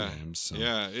phone games. So.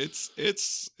 Yeah,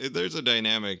 there's a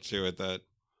dynamic to it that.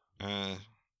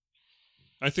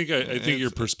 I think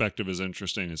your perspective is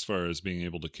interesting as far as being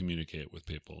able to communicate with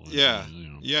people. Yeah.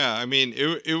 I mean,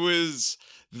 it was.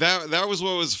 That was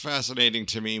what was fascinating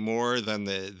to me more than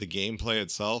the gameplay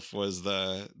itself was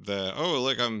the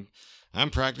look, I'm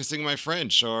practicing my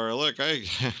French, or look, I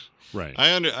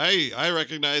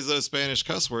recognize those Spanish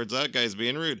cuss words, that guy's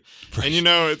being rude. Right. And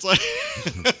it's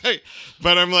like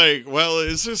but I'm like, well,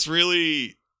 is this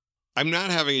really, I'm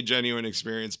not having a genuine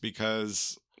experience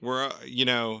because we're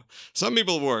some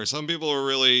people were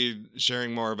really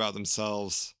sharing more about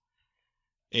themselves,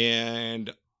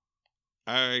 and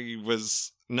I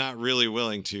was not really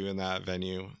willing to in that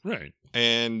venue. Right.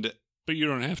 But you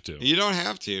don't have to. You don't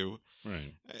have to.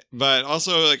 Right. But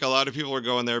also, like, a lot of people are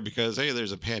going there because, hey,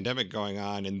 there's a pandemic going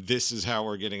on, and this is how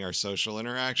we're getting our social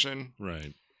interaction.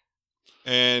 Right.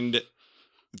 And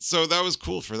so that was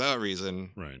cool for that reason.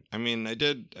 Right. I mean, I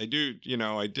did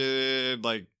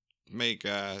like make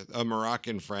a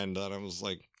Moroccan friend that I was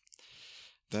like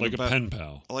then like a pen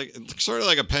pal. like sort of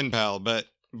like a pen pal, but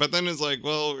then it's like,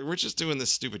 well, we're just doing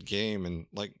this stupid game, and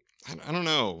like I don't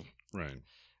know, Right.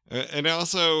 and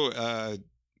also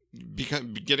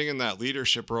getting in that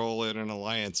leadership role in an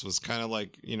alliance was kind of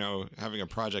like having a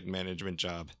project management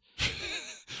job.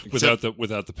 without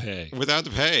the pay. Without the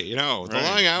pay, the Right,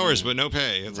 long hours, yeah. but no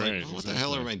pay. It's Right, like, what the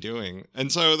hell exactly. am I doing?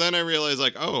 And so then I realized,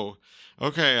 like, oh,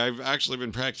 okay, I've actually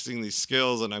been practicing these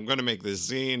skills, and I'm going to make this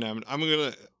zine.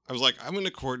 I was like, I'm going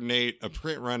to coordinate a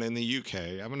print run in the UK.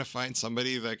 I'm going to find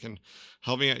somebody that can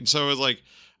help me. And so it was like,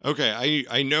 okay,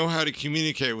 I know how to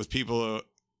communicate with people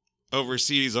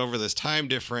overseas over this time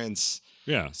difference.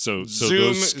 Yeah, so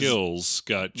Zoom those skills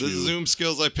got The you Zoom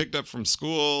skills I picked up from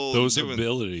school. those doing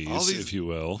abilities, all these- if you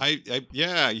will. I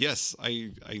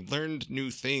learned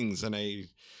new things, and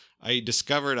I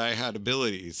discovered I had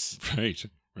abilities Right.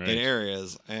 in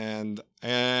areas, and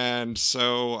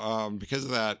so because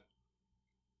of that,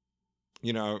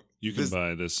 You can this-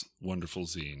 buy this wonderful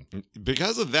zine.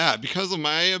 because of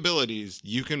my abilities,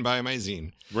 you can buy my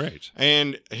zine. Right.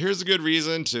 And here's a good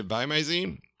reason to buy my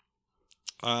zine.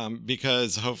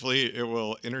 Because hopefully it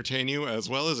will entertain you as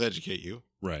well as educate you.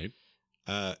 Right.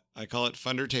 I call it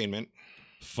fundertainment.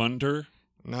 Funder.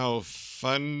 No,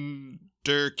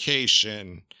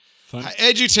 fundercation. Fun.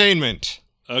 Edutainment.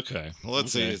 Okay.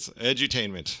 Let's see, Okay. it's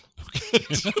edutainment.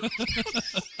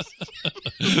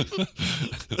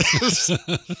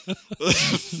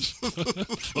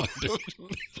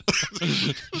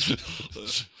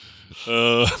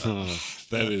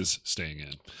 That is staying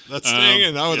in. That's staying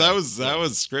in. Oh, yeah. that was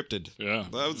scripted. Yeah.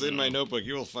 That was in my notebook.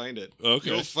 You will find it. Okay.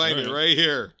 You'll find All it right. right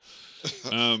here.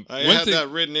 I One had thing- that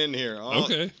written in here.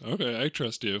 Okay. I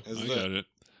trust you. Is I that- got it.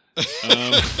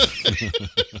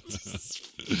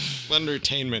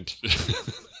 Fundertainment.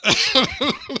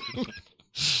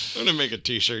 I'm gonna make a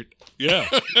T-shirt. Yeah,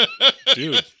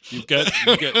 dude, you've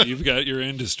got your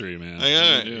industry, man. I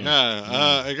got You it. do.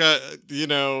 Yeah, I got.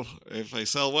 If I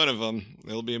sell one of them,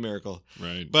 it'll be a miracle.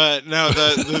 Right. But no,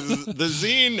 the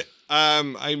zine.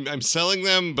 I'm selling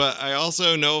them, but I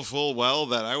also know full well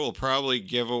that I will probably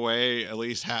give away at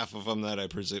least half of them that I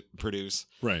produce,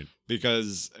 Right.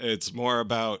 because it's more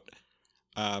about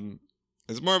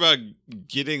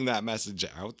getting that message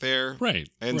out there. Right.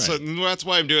 And right. so that's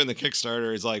why I'm doing the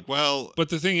Kickstarter. Is like, well, But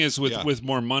the thing is, with Yeah. with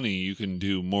more money, you can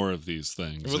do more of these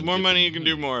things. with and more get money, them- you can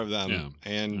do more of them.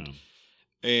 Yeah.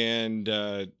 And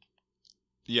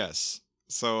yes.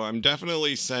 So I'm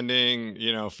definitely sending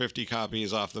 50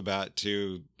 copies off the bat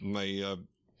to my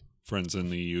Friends in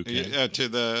the UK. to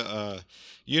the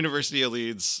University of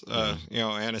Leeds.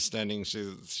 Anna Stending.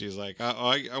 She's like,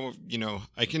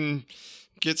 I can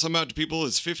get some out to people.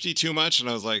 Is 50 too much? And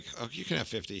I was like, oh, you can have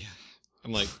 50.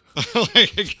 I'm like,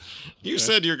 you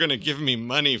said you're gonna give me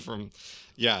money from,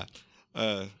 yeah.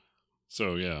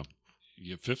 So yeah,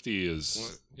 50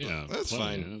 is That's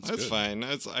plenty. fine. That's good. fine.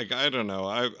 That's like, I don't know.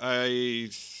 I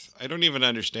don't even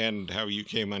understand how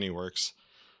UK money works.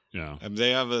 Yeah.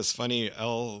 They have this funny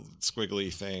L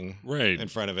squiggly thing Right. in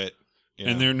front of it.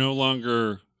 And they're no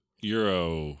longer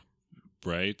Euro,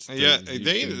 right?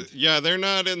 They're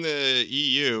not in the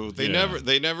EU. They Yeah.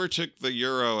 never took the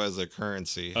euro as a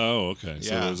currency. Oh, okay.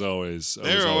 So Yeah. it was always.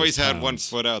 They always had pounds. one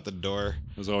foot out the door.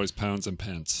 It was always pounds and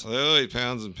pence. They always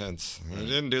pounds and pence. They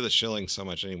didn't do the shilling so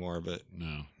much anymore, but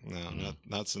No.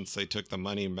 not since they took the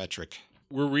money metric.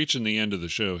 We're reaching the end of the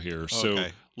show here. So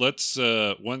Okay. let's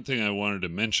one thing I wanted to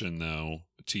mention though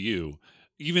to you,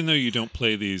 even though you don't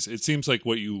play these, it seems like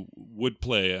what you would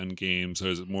play on games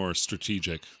is more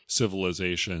strategic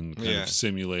civilization kind Yeah. of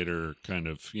simulator kind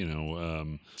of,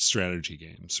 strategy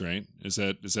games, right? Is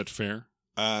that fair?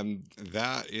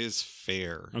 That is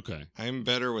fair. Okay. I'm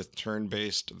better with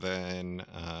turn-based than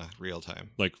real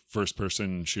time. Like first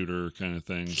person shooter kind of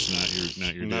things,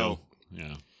 not your No. deal.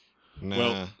 Yeah. Nah.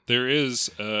 Well, there is,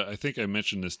 I think I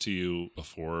mentioned this to you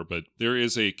before, but there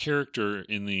is a character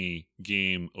in the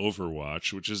game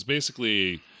Overwatch, which is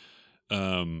basically,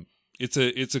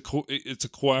 it's a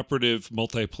cooperative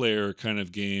multiplayer kind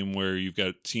of game where you've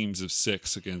got teams of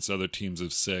 6 against other teams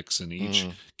of 6, and each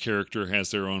character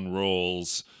has their own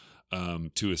roles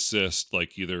to assist,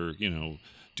 like either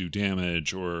do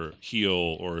damage or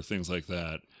heal or things like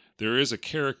that. There is a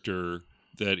character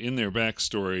that in their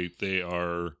backstory they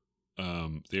are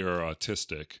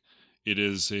autistic. It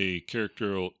is a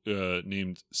character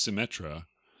named Symmetra,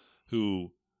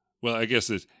 who, well, I guess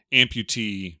it's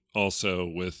amputee also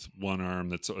with one arm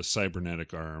that's a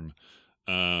cybernetic arm.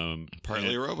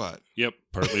 Partly robot. Yep,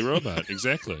 partly robot,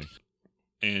 exactly.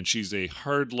 And she's a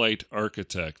hard light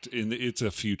architect. And it's a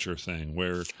future thing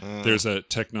where there's a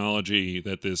technology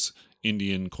that this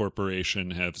Indian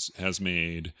corporation has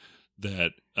made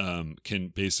that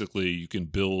can basically, you can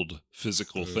build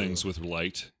physical things with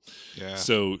light. Yeah.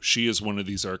 So she is one of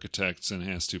these architects and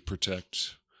has to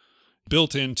protect.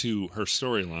 Built into her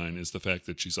storyline is the fact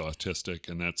that she's autistic,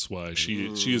 and that's why she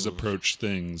has approached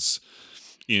things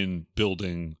in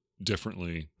building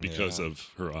differently because of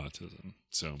her autism.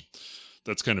 So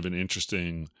that's kind of an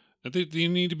interesting. I think there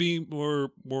need to be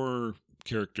more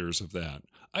characters of that.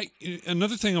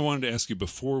 Another thing I wanted to ask you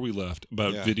before we left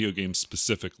about video games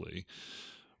specifically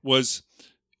was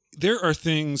there are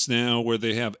things now where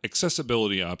they have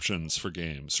accessibility options for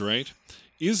games, right?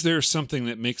 Is there something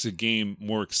that makes a game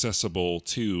more accessible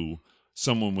to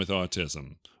someone with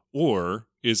autism? Or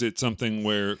is it something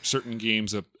where certain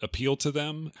games appeal to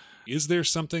them? Is there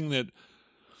something that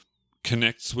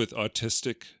connects with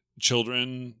autistic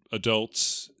children,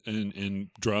 adults, and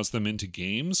draws them into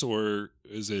games? Or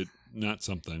is it not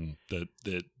something that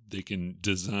they can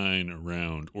design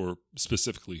around or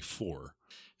specifically for?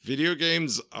 Video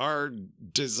games are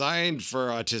designed for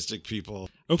autistic people.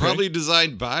 Okay. Probably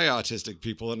designed by autistic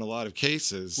people in a lot of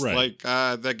cases. Right. Like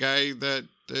the guy that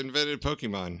invented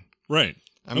Pokemon. Right.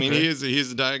 I mean,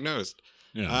 he's diagnosed.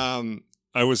 Yeah.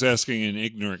 I was asking an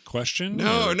ignorant question.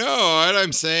 No. What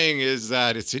I'm saying is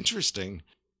that it's interesting.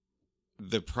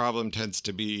 The problem tends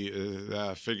to be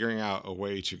figuring out a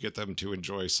way to get them to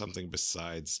enjoy something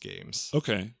besides games.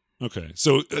 Okay.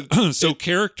 So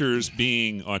characters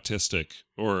being autistic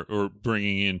or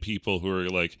bringing in people who are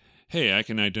like, hey, I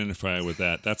can identify with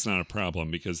that. That's not a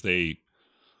problem because they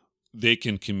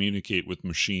can communicate with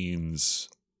machines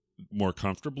more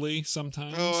comfortably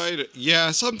sometimes.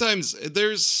 Sometimes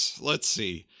there's, let's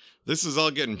see. This is all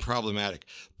getting problematic,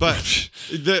 but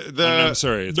I'm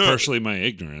sorry. It's partially my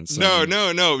ignorance. No.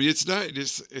 It's not.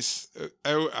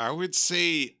 I would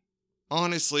say,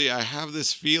 honestly, I have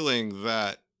this feeling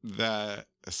that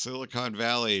Silicon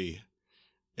Valley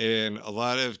and a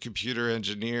lot of computer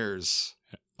engineers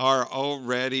are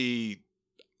already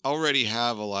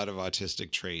have a lot of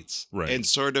autistic traits, right? And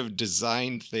sort of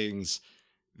design things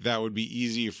that would be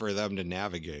easy for them to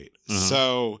navigate. Uh-huh.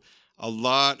 So a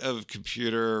lot of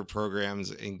computer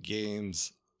programs and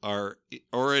games are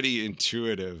already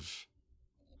intuitive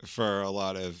for a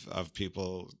lot of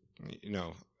people.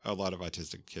 A lot of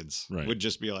autistic kids would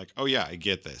just be like, oh yeah, I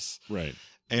get this. Right.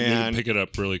 And they pick it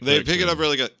up really quick. They pick it up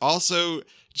really good. Also,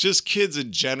 just kids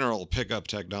in general pick up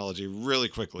technology really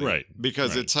quickly. Right.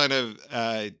 Because it's kind of,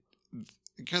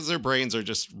 because their brains are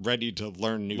just ready to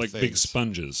learn new things. Like big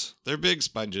sponges. They're big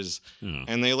sponges. Yeah.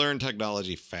 And they learn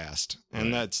technology fast.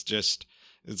 And that's just,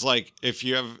 it's like if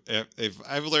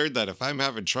I've learned that if I'm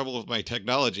having trouble with my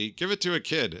technology, give it to a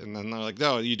kid. And then they're like,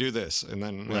 no, you do this. And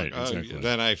then, exactly.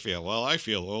 Then I feel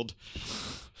old.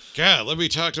 God, let me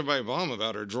talk to my mom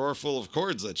about her drawer full of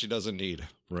cords that she doesn't need.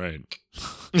 Right.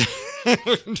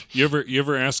 You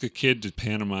ever ask a kid to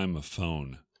pantomime a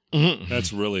phone? Mm-hmm.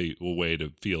 That's really a way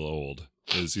to feel old.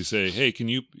 Is you say, hey, can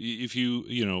you, if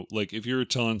you're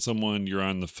telling someone you're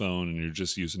on the phone and you're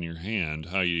just using your hand,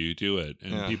 how you do it?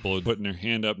 And people are putting their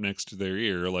hand up next to their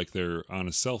ear like they're on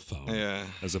a cell phone. Yeah.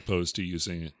 As opposed to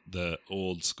using the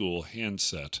old school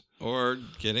handset. Or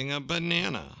getting a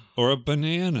banana.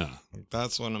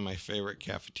 That's one of my favorite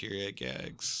cafeteria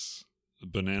gags. The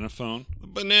banana phone? The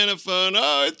banana phone.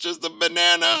 Oh, it's just a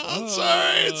banana. I'm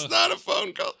sorry. It's not a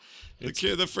phone call.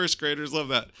 The first graders love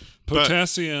that.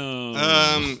 Potassium.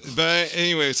 But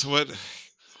anyways, what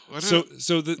So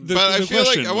I feel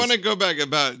like I want to go back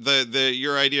about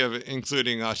your idea of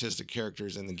including autistic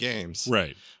characters in the games.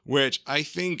 Right. Which I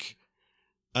think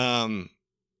that's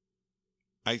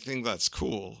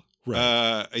cool.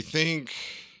 Right. I think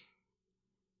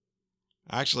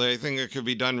it could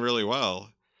be done really well.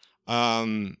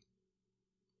 And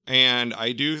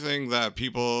I do think that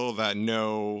people that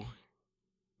know,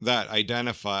 that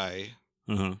identify,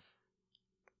 would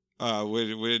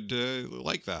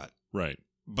like that. Right.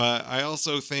 But I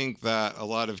also think that a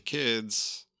lot of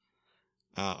kids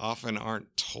often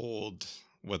aren't told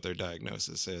what their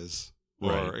diagnosis is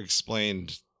or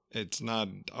explained. It's not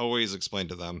always explained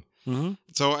to them. Mm-hmm.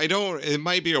 So it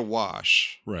might be a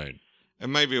wash. Right. It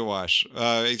might be a wash.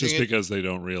 Because they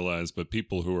don't realize, but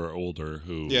people who are older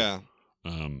who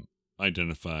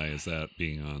identify as that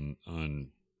being on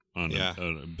a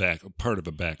part of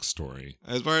a backstory.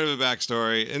 As part of a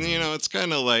backstory. And, it's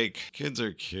kind of like kids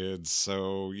are kids,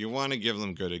 so you want to give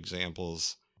them good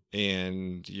examples,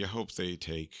 and you hope they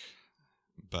take.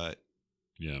 But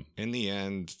in the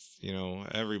end,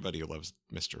 everybody loves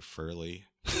Mr. Furley.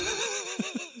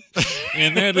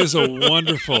 And that is a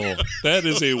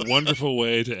wonderful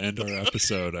way to end our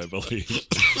episode, I believe.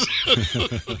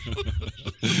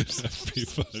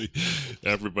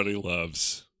 Everybody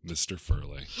loves Mr.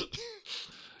 Furley.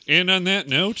 And on that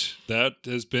note, that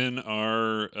has been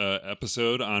our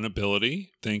episode on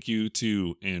ability. Thank you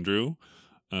to Andrew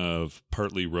of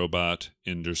Partly Robot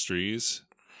Industries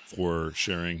for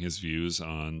sharing his views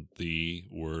on the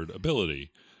word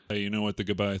ability. You know what the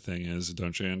goodbye thing is,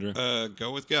 don't you, Andrew?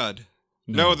 Go with God.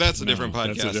 No, that's a different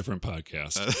podcast. That's a different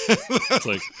podcast. It's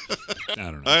like,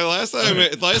 I don't know. Last time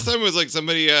it was like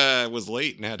somebody was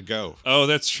late and had to go. Oh,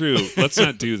 that's true. Let's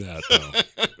not do that,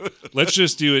 though. Let's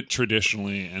just do it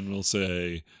traditionally, and we'll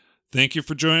say, thank you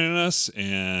for joining us,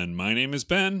 and my name is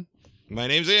Ben. My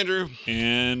name's Andrew.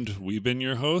 And we've been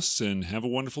your hosts, and have a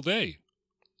wonderful day.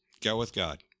 Go with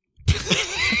God.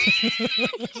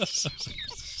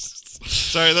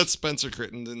 Sorry, that's Spencer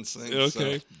Crittenden's thing.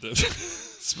 Okay.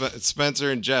 So.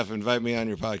 Spencer and Jeff, invite me on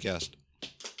your podcast.